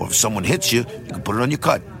 or if someone hits you, you can put it on your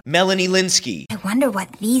cut. Melanie Linsky, I wonder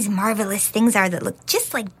what these marvelous things are that look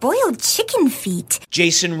just like boiled chicken feet.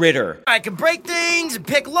 Jason Ritter, I can break things and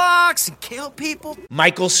pick locks and kill people.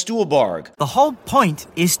 Michael Stuhlbarg, The whole point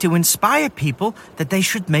is to inspire people that they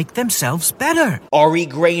should make themselves better. Ari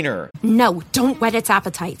Grainer, No, don't whet its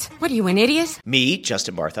appetite. What are you, an idiot? me,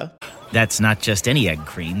 Justin Bartha, That's not just any egg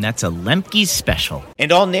cream, that's a Lemke's special.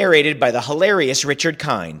 and all narrated by the hilarious Richard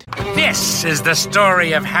Kind. This is the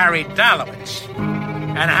story of Harry Dalowitz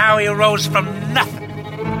and how he rose from nothing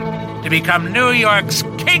to become New York's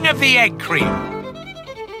King of the Egg Cream.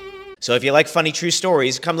 So if you like funny true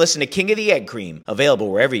stories, come listen to King of the Egg Cream,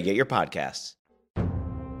 available wherever you get your podcasts.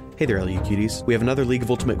 Hey there, LU Cuties. We have another League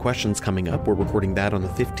of Ultimate Questions coming up. We're recording that on the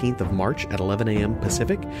 15th of March at 11 a.m.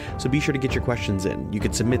 Pacific, so be sure to get your questions in. You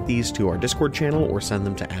can submit these to our Discord channel or send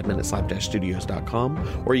them to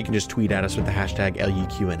admin@slap-studios.com, or you can just tweet at us with the hashtag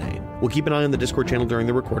LUQ&A. We'll keep an eye on the Discord channel during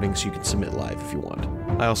the recording so you can submit live if you want.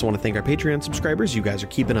 I also want to thank our Patreon subscribers. You guys are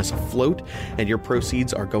keeping us afloat, and your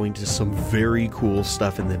proceeds are going to some very cool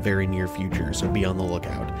stuff in the very near future, so be on the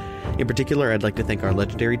lookout. In particular, I'd like to thank our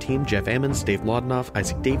legendary team, Jeff Ammons, Dave Mlodinoff,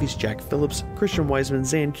 Isaac Davies, Jack Phillips, Christian Wiseman,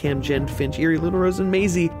 Zan, Cam, Jen, Finch, Erie, Little Rose, and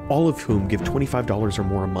Maisie, all of whom give $25 or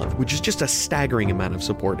more a month, which is just a staggering amount of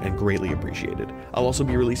support and greatly appreciated. I'll also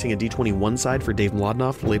be releasing a D21 side for Dave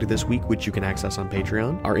Mlodinoff later this week, which you can access on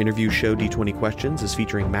Patreon. Our interview show, D20 Questions, is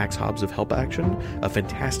featuring Max Hobbs of Help Action, a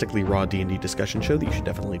fantastically raw D&D discussion show that you should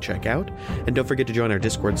definitely check out. And don't forget to join our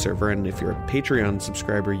Discord server, and if you're a Patreon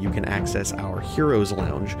subscriber, you can access our Heroes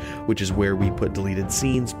Lounge, which is where we put deleted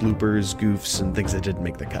scenes, bloopers, goofs, and things that didn't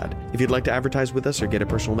make the cut. If you'd like to advertise with us or get a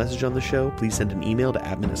personal message on the show, please send an email to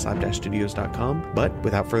admin@slap-studios.com. But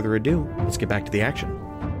without further ado, let's get back to the action.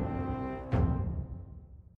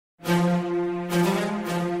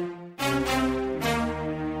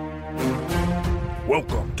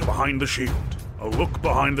 Welcome to Behind the Shield, a look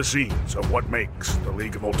behind the scenes of what makes the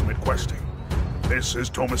League of Ultimate Questing. This is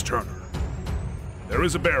Thomas Turner. There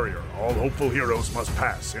is a barrier all hopeful heroes must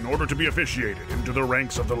pass in order to be officiated into the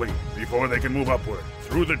ranks of the League before they can move upward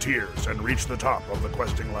through the tiers and reach the top of the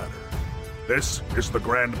questing ladder. This is the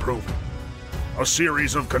Grand Proving, a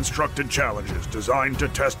series of constructed challenges designed to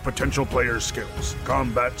test potential players' skills,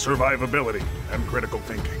 combat survivability, and critical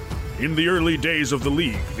thinking. In the early days of the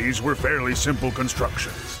League, these were fairly simple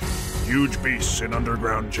constructions. Huge beasts in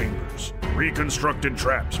underground chambers, reconstructed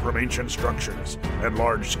traps from ancient structures, and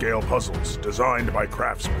large-scale puzzles designed by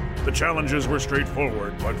craftsmen. The challenges were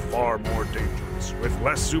straightforward but far more dangerous, with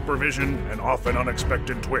less supervision and often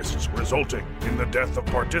unexpected twists resulting in the death of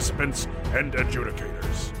participants and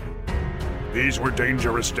adjudicators. These were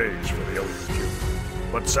dangerous days for the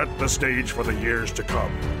LUQ, but set the stage for the years to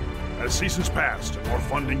come. As seasons passed and more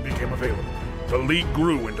funding became available, the League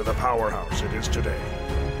grew into the powerhouse it is today.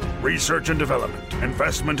 Research and development,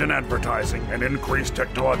 investment in advertising, and increased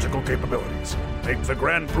technological capabilities make the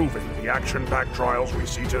Grand Proving the action-packed trials we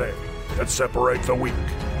see today that separate the weak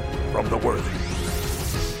from the worthy.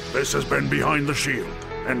 This has been Behind the Shield,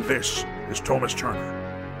 and this is Thomas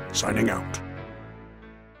Turner, signing out.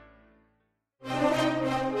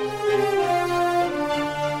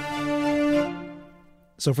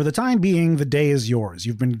 So for the time being, the day is yours.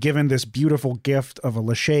 You've been given this beautiful gift of a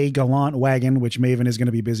Lachey Gallant wagon, which Maven is going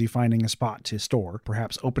to be busy finding a spot to store,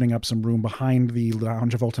 perhaps opening up some room behind the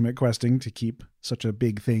Lounge of Ultimate Questing to keep such a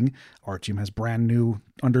big thing. Artyom has brand new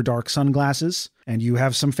Underdark sunglasses, and you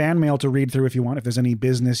have some fan mail to read through if you want. If there's any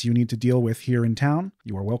business you need to deal with here in town,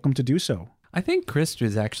 you are welcome to do so. I think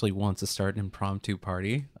Christers actually wants to start an impromptu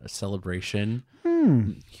party, a celebration.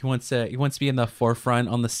 He wants to be in the forefront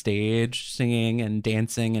on the stage, singing and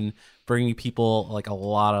dancing and bringing people like a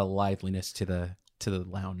lot of liveliness to the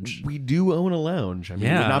lounge. We do own a lounge. I mean,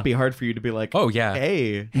 it would not be hard for you to be like, oh yeah,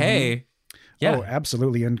 hey. Yeah. Oh,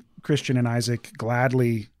 absolutely. And Christian and Isaac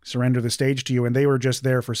gladly surrender the stage to you, and they were just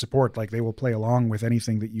there for support. Like, they will play along with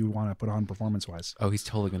anything that you want to put on performance-wise. Oh, he's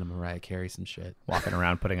totally going to Mariah Carey some shit. Walking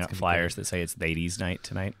around putting up flyers that say it's Ladies' Night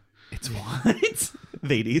tonight. It's what?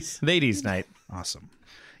 Ladies' Night. Awesome.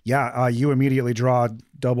 Yeah, you immediately draw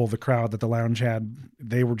double the crowd that the lounge had.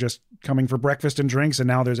 They were just coming for breakfast and drinks, and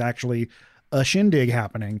now there's actually a shindig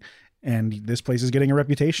happening, and this place is getting a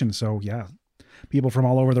reputation. So, yeah. People from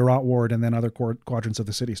all over the Rot Ward and then other quadrants of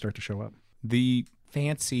the city start to show up. The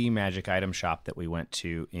fancy magic item shop that we went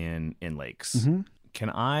to in Lakes, can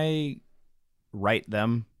I write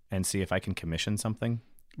them and see if I can commission something?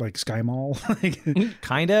 Like Sky Mall?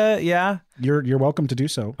 Kinda, yeah. You're welcome to do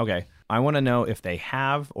so. Okay. I want to know if they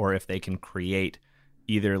have or if they can create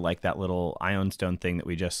either like that little Ion Stone thing that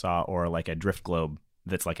we just saw or like a drift globe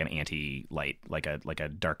that's like an anti-light, like a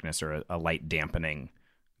darkness or a light dampening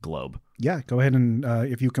globe. Yeah, go ahead and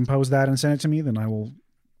if you compose that and send it to me, then I will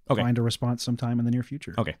find a response sometime in the near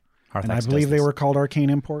future. Okay. Harthax and I believe they were called arcane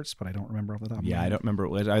imports, but I don't remember off the top of my head. I don't remember.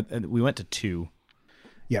 We went to 2.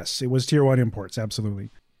 Yes, it was tier 1 imports, absolutely.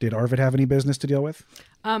 Did Arvid have any business to deal with?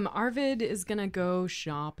 Arvid is going to go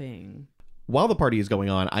shopping. While the party is going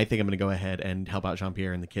on, I think I'm going to go ahead and help out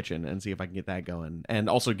Jean-Pierre in the kitchen and see if I can get that going. And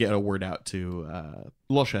also get a word out to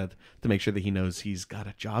Loshed to make sure that he knows he's got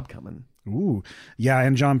a job coming. Ooh. Yeah,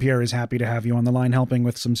 and Jean-Pierre is happy to have you on the line helping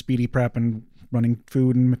with some speedy prep and running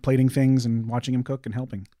food and plating things and watching him cook and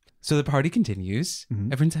helping. So the party continues.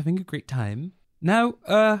 Everyone's having a great time. Now,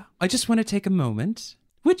 I just want to take a moment.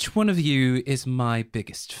 Which one of you is my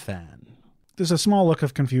biggest fan? There's a small look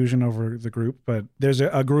of confusion over the group, but there's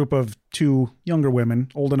a group of 2 younger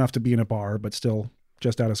women, old enough to be in a bar, but still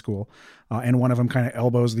just out of school. And one of them kind of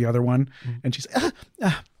elbows the other one, and she's,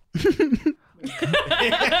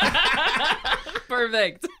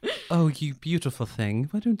 Perfect. Oh, you beautiful thing.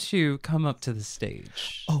 Why don't you come up to the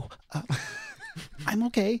stage? Oh, I'm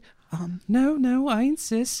okay. No, I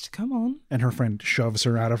insist. Come on. And her friend shoves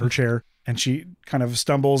her out of her chair, and she kind of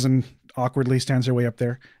stumbles and awkwardly stands her way up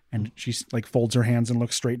there. And she like folds her hands and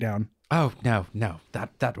looks straight down. Oh, no,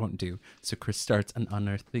 that won't do. So Chris starts an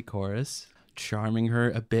unearthly chorus, charming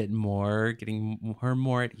her a bit more, getting her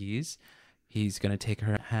more at ease. He's going to take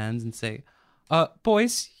her hands and say,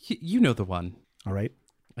 boys, you know the one. All right.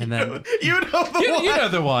 And then... you know the one. You know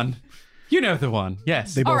the one. You know the one.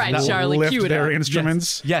 Yes. They both lift their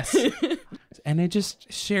instruments. Yes. And they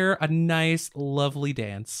just share a nice, lovely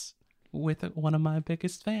dance with one of my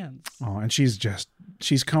biggest fans. Oh, and she's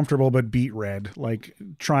comfortable but beet red, like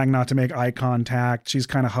trying not to make eye contact. She's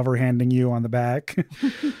kind of hover handing you on the back.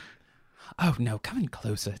 Oh, no, come in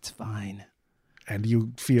closer. It's fine. And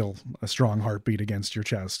you feel a strong heartbeat against your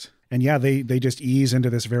chest. And yeah, they just ease into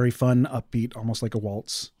this very fun, upbeat, almost like a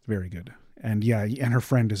waltz. Very good. And yeah, and her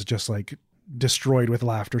friend is just like destroyed with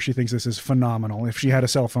laughter. She thinks this is phenomenal. If she had a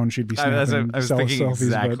cell phone, she'd be snapping I was thinking selfies,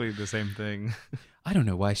 exactly the same thing. I don't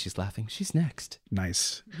know why she's laughing. She's next.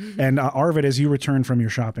 Nice. And Arvid, as you return from your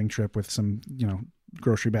shopping trip with some,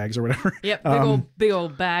 grocery bags or whatever. Yep, big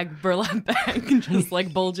old bag, burlap bag, just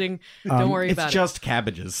like bulging. Don't worry about it. It's just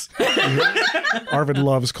cabbages. Arvid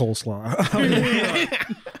loves coleslaw.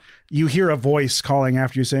 You hear a voice calling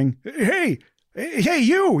after you saying, hey,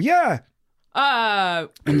 you, yeah. And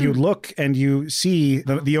you look and you see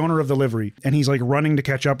the owner of the livery, and he's like running to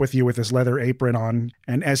catch up with you with this leather apron on.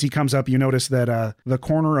 And as he comes up, you notice that the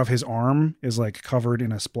corner of his arm is like covered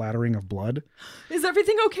in a splattering of blood. Is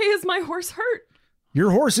everything okay? Is my horse hurt?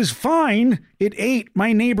 Your horse is fine. It ate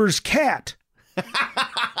my neighbor's cat.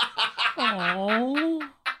 Aww.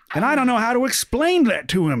 And I don't know how to explain that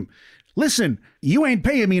to him. Listen, you ain't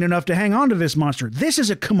paying me enough to hang on to this monster. This is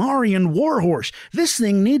a Kamarian warhorse. This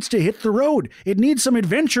thing needs to hit the road. It needs some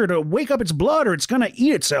adventure to wake up its blood, or it's gonna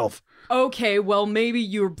eat itself. Okay, well, maybe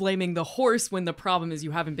you're blaming the horse when the problem is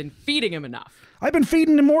you haven't been feeding him enough. I've been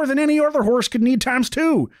feeding him more than any other horse could need times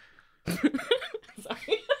 2.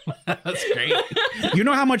 Sorry. That's great. You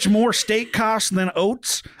know how much more steak costs than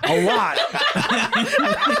oats? A lot.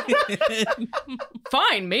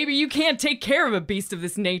 Fine, maybe you can't take care of a beast of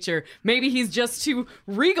this nature. Maybe he's just too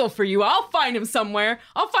regal for you. I'll find him somewhere.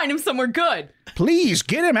 I'll find him somewhere good. Please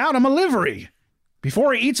get him out of my livery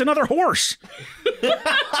before he eats another horse.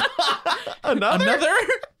 Another?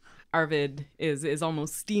 Arvid is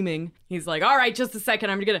almost steaming. He's like, all right, just a second.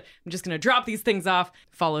 I'm just gonna drop these things off.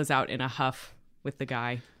 Follows out in a huff with the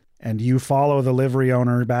guy. And you follow the livery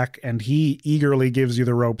owner back, and he eagerly gives you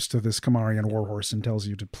the ropes to this Kamarian warhorse and tells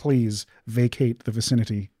you to please vacate the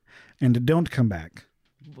vicinity and don't come back.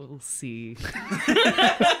 We'll see.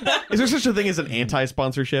 Is there such a thing as an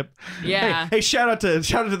anti-sponsorship? Yeah. Hey, shout out to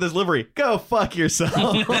this livery. Go fuck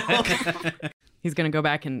yourself. He's gonna go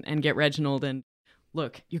back and get Reginald and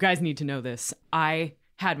look, you guys need to know this. I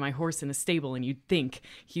had my horse in a stable, and you'd think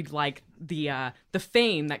he'd like the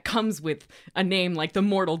fame that comes with a name like the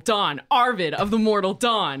Mortal Dawn, Arvid of the Mortal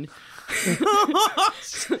Dawn.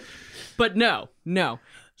 But no.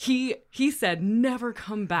 He said never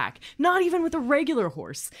come back. Not even with a regular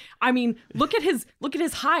horse. I mean, look at his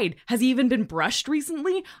hide. Has he even been brushed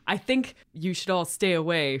recently? I think you should all stay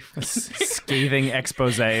away. Scathing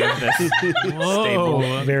expose of this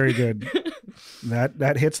stable. Very good.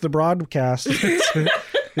 That hits the broadcast.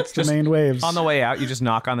 It's the main waves. On the way out, you just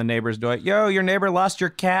knock on the neighbor's door. Yo, your neighbor lost your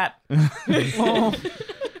cat.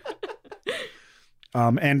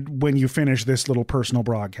 And when you finish this little personal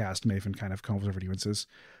broadcast, Maven kind of comes over to you and says,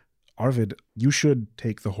 Arvid, you should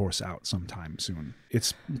take the horse out sometime soon.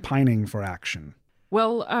 It's pining for action.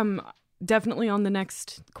 Well, definitely on the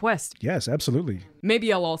next quest. Yes, absolutely.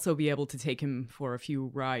 Maybe I'll also be able to take him for a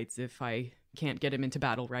few rides if I can't get him into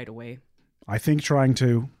battle right away. I think trying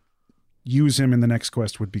to use him in the next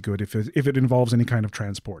quest would be good if it involves any kind of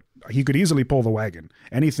transport. He could easily pull the wagon,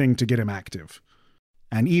 anything to get him active.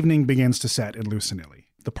 And evening begins to set in Lucinilli.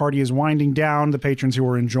 The party is winding down. The patrons who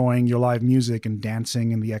are enjoying your live music and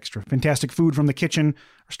dancing and the extra fantastic food from the kitchen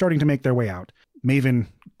are starting to make their way out. Maven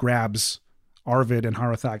grabs Arvid and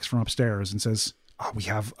Harathax from upstairs and says, we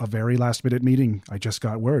have a very last-minute meeting. I just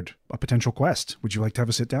got word. A potential quest. Would you like to have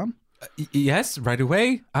a sit-down? Yes, right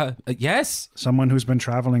away. Yes. Someone who's been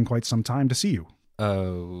traveling quite some time to see you.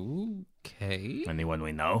 Okay. Anyone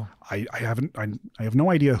we know? I have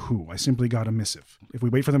no idea who. I simply got a missive. If we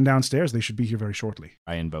wait for them downstairs, they should be here very shortly.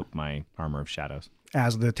 I invoke my Armor of Shadows.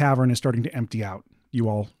 As the tavern is starting to empty out, you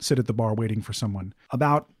all sit at the bar waiting for someone.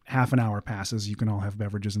 About half an hour passes. You can all have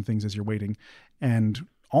beverages and things as you're waiting. And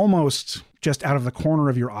almost just out of the corner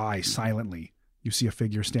of your eye, silently, you see a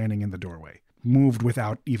figure standing in the doorway, moved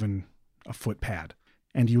without even a foot pad.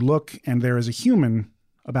 And you look, and there is a human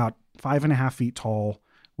about 5.5 feet tall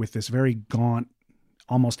with this very gaunt,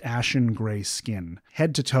 almost ashen gray skin,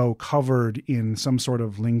 head to toe covered in some sort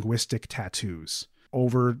of linguistic tattoos.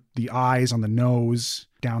 Over the eyes, on the nose,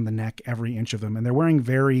 down the neck, every inch of them. And they're wearing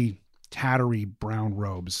very tattery brown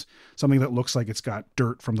robes, something that looks like it's got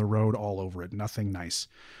dirt from the road all over it, nothing nice.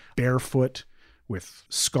 Barefoot, with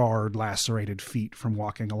scarred, lacerated feet from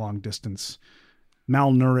walking a long distance.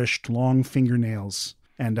 Malnourished, long fingernails.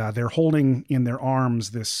 And they're holding in their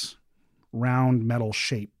arms this round metal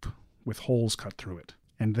shape with holes cut through it.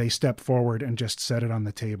 And they step forward and just set it on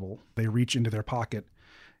the table. They reach into their pocket,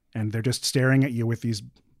 and they're just staring at you with these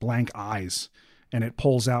blank eyes. And it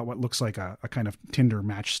pulls out what looks like a kind of tinder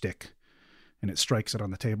matchstick, and it strikes it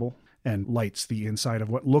on the table and lights the inside of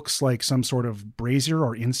what looks like some sort of brazier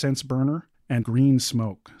or incense burner, and green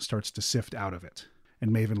smoke starts to sift out of it.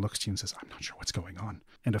 And Maven looks to you and says, I'm not sure what's going on.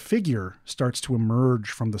 And a figure starts to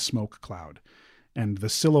emerge from the smoke cloud, and the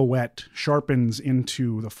silhouette sharpens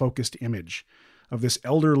into the focused image of this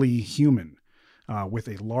elderly human with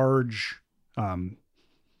a large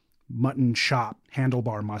mutton chop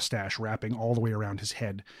handlebar mustache wrapping all the way around his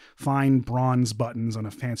head, fine bronze buttons on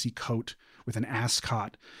a fancy coat with an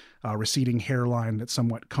ascot, receding hairline that's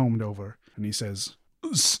somewhat combed over. And he says,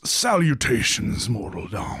 Salutations, mortal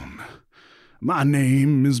dawn. My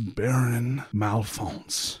name is Baron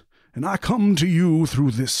Malphonse, and I come to you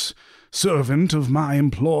through this servant of my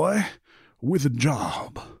employ with a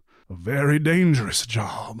job, a very dangerous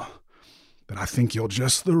job, that I think you're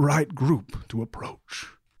just the right group to approach.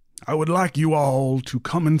 I would like you all to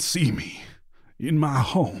come and see me in my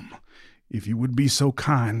home, if you would be so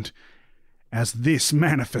kind, as this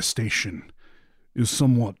manifestation is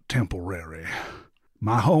somewhat temporary.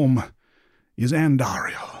 My home is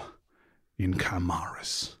Andariel in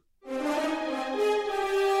Chimaris.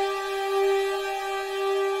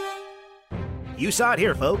 You saw it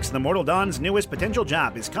here, folks. The Mortal Dawn's newest potential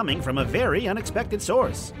job is coming from a very unexpected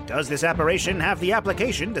source. Does this apparition have the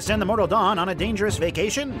application to send the Mortal Dawn on a dangerous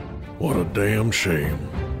vacation? What a damn shame.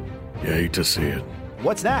 You hate to see it.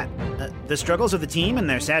 What's that? The struggles of the team and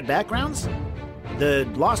their sad backgrounds?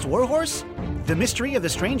 The lost warhorse? The mystery of the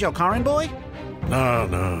strange Elkaran boy?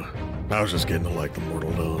 No. I was just getting to like the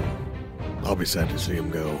Mortal Dawn. I'll be sad to see him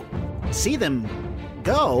go. See them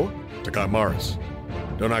go? To Chimaris.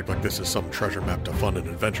 Don't act like this is some treasure map to fund an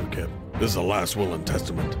adventure kit. This is the last will and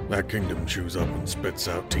testament. That kingdom chews up and spits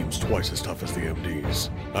out teams twice as tough as the MDs.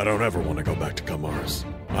 I don't ever want to go back to Chimaris.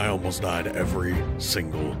 I almost died every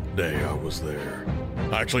single day I was there.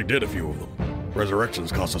 I actually did a few of them.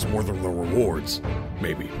 Resurrections cost us more than the rewards.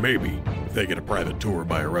 Maybe, if they get a private tour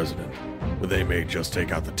by a resident. But they may just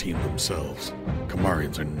take out the team themselves.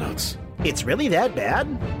 Chimarians are nuts. It's really that bad?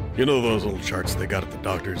 You know those little charts they got at the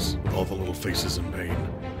doctor's with all the little faces in pain?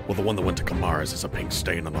 Well, the one that went to Chimaris has a pink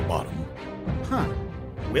stain on the bottom. Huh.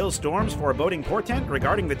 Will Storm's foreboding portent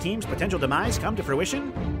regarding the team's potential demise come to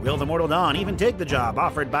fruition? Will the Mortal Dawn even take the job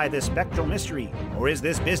offered by this spectral mystery? Or is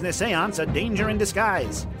this business seance a danger in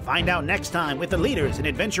disguise? Find out next time with the leaders in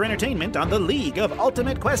adventure entertainment on the League of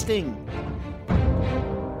Ultimate Questing.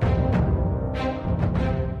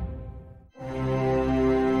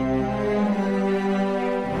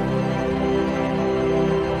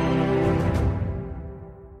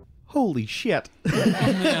 Holy shit.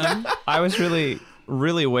 I was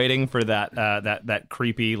really waiting for that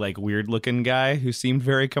creepy, like, weird looking guy who seemed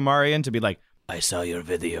very Chimarian to be like, I saw your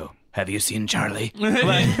video. Have you seen Charlie?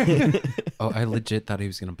 Oh, I legit thought he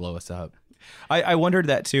was going to blow us up. I wondered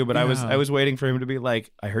that too, but yeah. I was waiting for him to be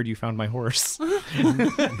like, I heard you found my horse.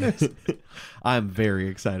 I'm very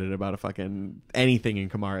excited about a fucking anything in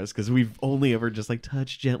Kamara's because we've only ever just like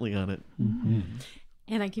touched gently on it. Mm-hmm.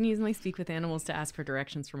 And I can use my speak with animals to ask for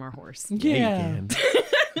directions from our horse. Yeah, you can.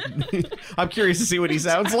 I'm curious to see what he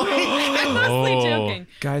sounds like. I'm mostly joking.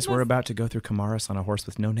 Guys, we're about to go through Kamaris on a horse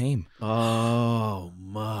with no name. Oh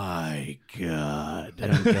my god! I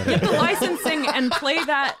don't get Get the licensing and play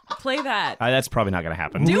that. That's probably not going to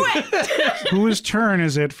happen. Do it. Whose turn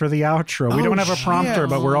is it for the outro? We don't have a prompter,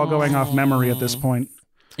 but we're all going off memory at this point.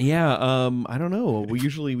 Yeah, I don't know.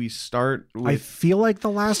 We start with... I feel like the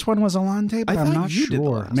last one was Alante, but I'm not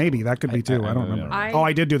sure. Maybe that could be too. I don't remember.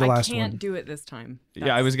 I did do the last one. I can't do it this time.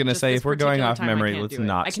 Yeah, I was going to say, if we're going off memory, let's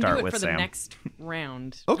not start with Sam. I can do it for the next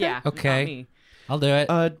round. Okay. Yeah, Okay. not me. I'll do it.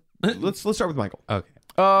 Let's start with Michael.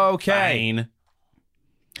 Okay. Fine.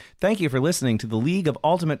 Thank you for listening to the League of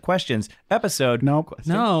Ultimate Questions episode. No.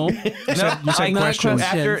 You said questions.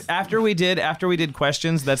 After we did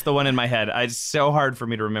questions, that's the one in my head. It's so hard for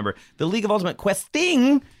me to remember. The League of Ultimate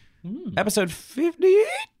Questing, episode 58.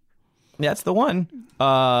 That's the one. Is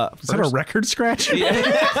that a record scratch?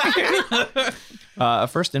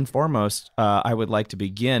 First and foremost, I would like to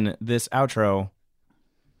begin this outro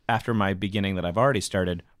after my beginning that I've already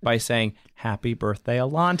started by saying happy birthday,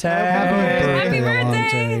 Alante. Happy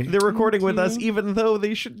birthday. They're recording with us even though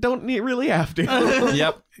they don't really have to.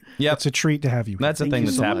 Yep. It's a treat to have you. That's a thing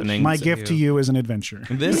that's happening. My gift to you is an adventure.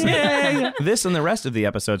 This and the rest of the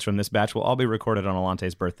episodes from this batch will all be recorded on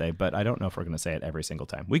Alante's birthday, but I don't know if we're going to say it every single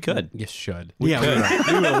time. We could. You should. We will.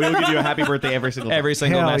 We'll give you a happy birthday every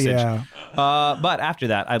single message. Yeah. But after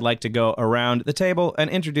that, I'd like to go around the table and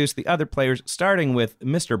introduce the other players, starting with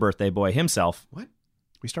Mr. Birthday Boy himself. What?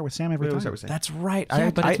 We start with Sam every time. That's right.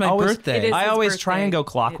 Yeah, but it's my birthday. I always try and go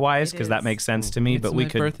clockwise because that makes sense to me. It's but we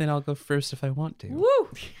my could. birthday, and I'll go first if I want to. Woo!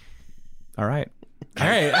 All right.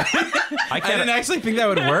 I didn't actually think that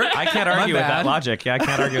would work. I can't argue with that logic. Yeah, I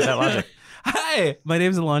can't argue with that logic. Hi, my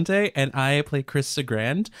name is Alante, and I play Chris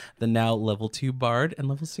Sagrand, the now level 2 bard and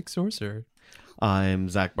level 6 sorcerer. I'm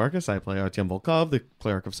Zach Barkas. I play Artyom Volkov, the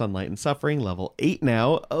Cleric of Sunlight and Suffering, level 8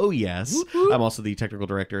 now. Oh, yes. Woo-hoo. I'm also the technical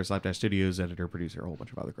director of Slapdash Studios, editor, producer, a whole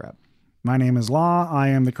bunch of other crap. My name is Law. I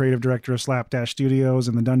am the creative director of Slapdash Studios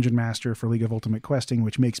and the dungeon master for League of Ultimate Questing,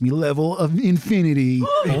 which makes me level of infinity.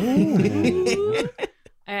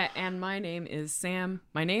 And my name is Sam.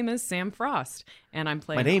 My name is Sam Frost, and I'm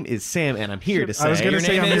playing. My name is Sam, and I'm here to say. I was going to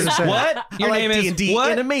say I'm here to say. What? Your name is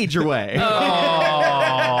D&D in a major way.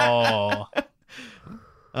 Oh.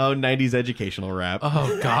 Oh, 90s educational rap.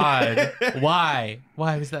 Oh, God. Why?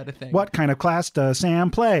 Why was that a thing? What kind of class does Sam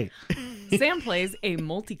play? Sam plays a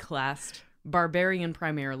multi-classed barbarian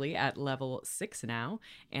primarily at level 6 now,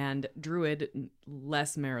 and druid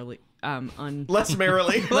less merrily. Less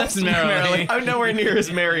merrily. Less merrily. I'm nowhere near as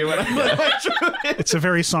merry when I'm It's a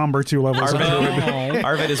very somber 2 levels.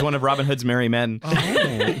 Arvid is one of Robin Hood's merry men.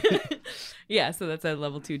 Oh. Yeah, so that's a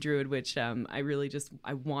level 2 druid, which I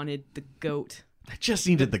wanted the goat. I just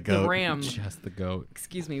needed the goat. The ram. Just the goat.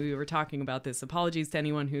 Excuse me, we were talking about this. Apologies to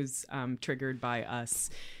anyone who's triggered by us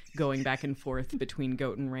going back and forth between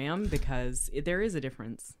goat and ram, because there is a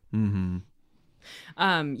difference. Mm-hmm.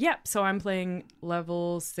 So I'm playing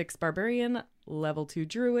level 6 barbarian, level 2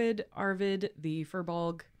 druid, Arvid, the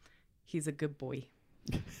Furbolg. He's a good boy.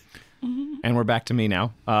 And we're back to me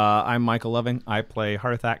now. I'm Michael Loving. I play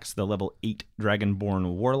Hearthax, the level 8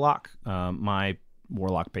 Dragonborn Warlock. My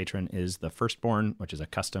Warlock patron is the Firstborn, which is a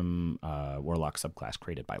custom Warlock subclass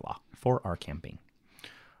created by Law for our campaign.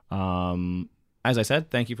 As I said,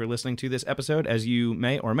 thank you for listening to this episode. As you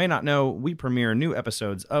may or may not know, we premiere new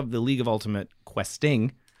episodes of the League of Ultimate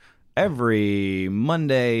Questing every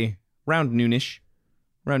Monday around noonish.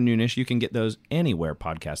 You can get those anywhere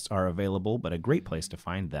podcasts are available, but a great place to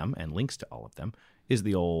find them and links to all of them is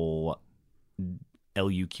the old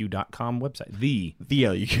luq.com website. The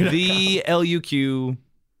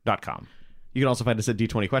luq.com. You can also find us at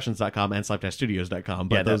d20questions.com and slapdashstudios.com,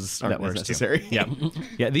 but those aren't as necessary. Yeah.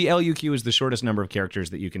 The LUQ is the shortest number of characters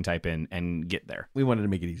that you can type in and get there. We wanted to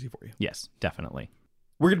make it easy for you. Yes, definitely.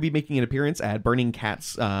 We're going to be making an appearance at Burning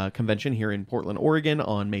Cats convention here in Portland, Oregon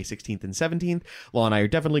on May 16th and 17th. Law and I are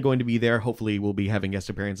definitely going to be there. Hopefully we'll be having guest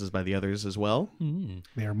appearances by the others as well.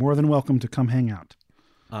 They are more than welcome to come hang out.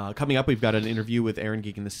 Coming up, we've got an interview with Aaron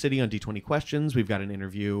Geek in the City on D20 Questions. We've got an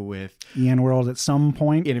interview with Ian World at some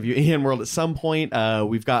point. We've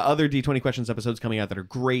got other D20 Questions episodes coming out that are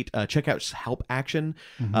great. Check out Help Action,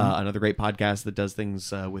 another great podcast that does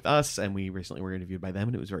things with us, and we recently were interviewed by them,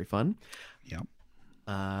 and it was very fun. Yep.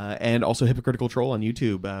 And also Hypocritical Troll on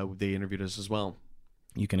YouTube. They interviewed us as well.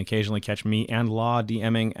 You can occasionally catch me and Law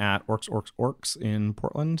DMing at Orcs in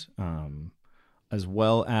Portland. as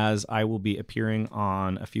well as I will be appearing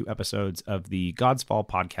on a few episodes of the God's Fall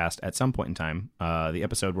podcast at some point in time. The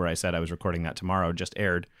episode where I said I was recording that tomorrow just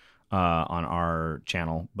aired on our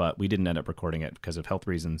channel, but we didn't end up recording it because of health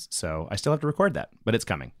reasons. So I still have to record that, but it's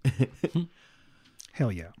coming.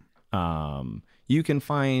 Hell yeah. You can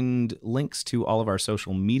find links to all of our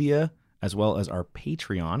social media as well as our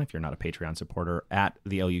Patreon, if you're not a Patreon supporter, at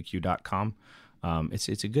theluq.com.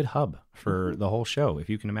 It's a good hub for the whole show, if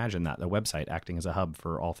you can imagine that, the website acting as a hub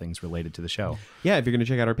for all things related to the show. Yeah, if you're going to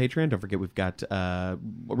check out our Patreon, don't forget we've got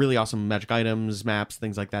really awesome magic items, maps,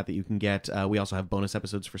 things like that you can get. We also have bonus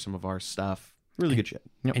episodes for some of our stuff. Really good shit.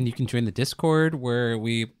 Yep. And you can join the Discord where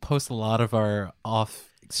we post a lot of our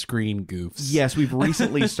off-screen goofs. Yes, we've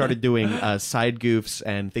recently started doing side goofs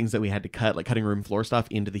and things that we had to cut, like cutting room floor stuff,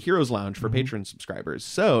 into the Heroes Lounge for Patreon subscribers.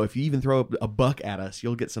 So if you even throw a buck at us,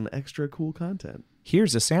 you'll get some extra cool content.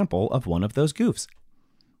 Here's a sample of one of those goofs.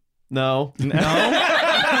 No. And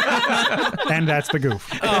that's the goof.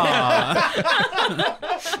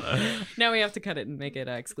 Now we have to cut it and make it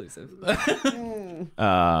exclusive.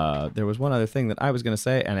 There was one other thing that I was going to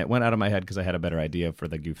say, and it went out of my head because I had a better idea for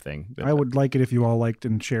the goof thing. I would like it if you all liked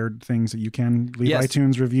and shared things that you can. Leave Yes.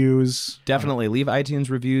 iTunes reviews. Definitely leave iTunes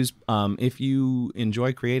reviews. If you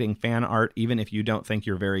enjoy creating fan art, even if you don't think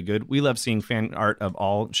you're very good, we love seeing fan art of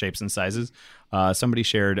all shapes and sizes. Somebody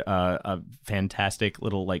shared a fantastic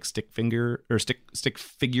little like stick figure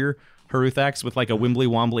Haruthax with like a wimbly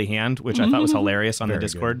wombly hand, which I thought was hilarious on the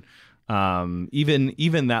Discord.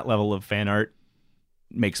 Even that level of fan art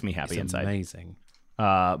makes me happy inside. Amazing.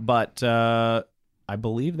 But I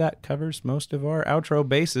believe that covers most of our outro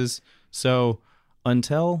bases. So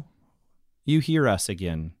until you hear us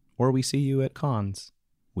again or we see you at cons,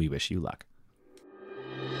 we wish you luck.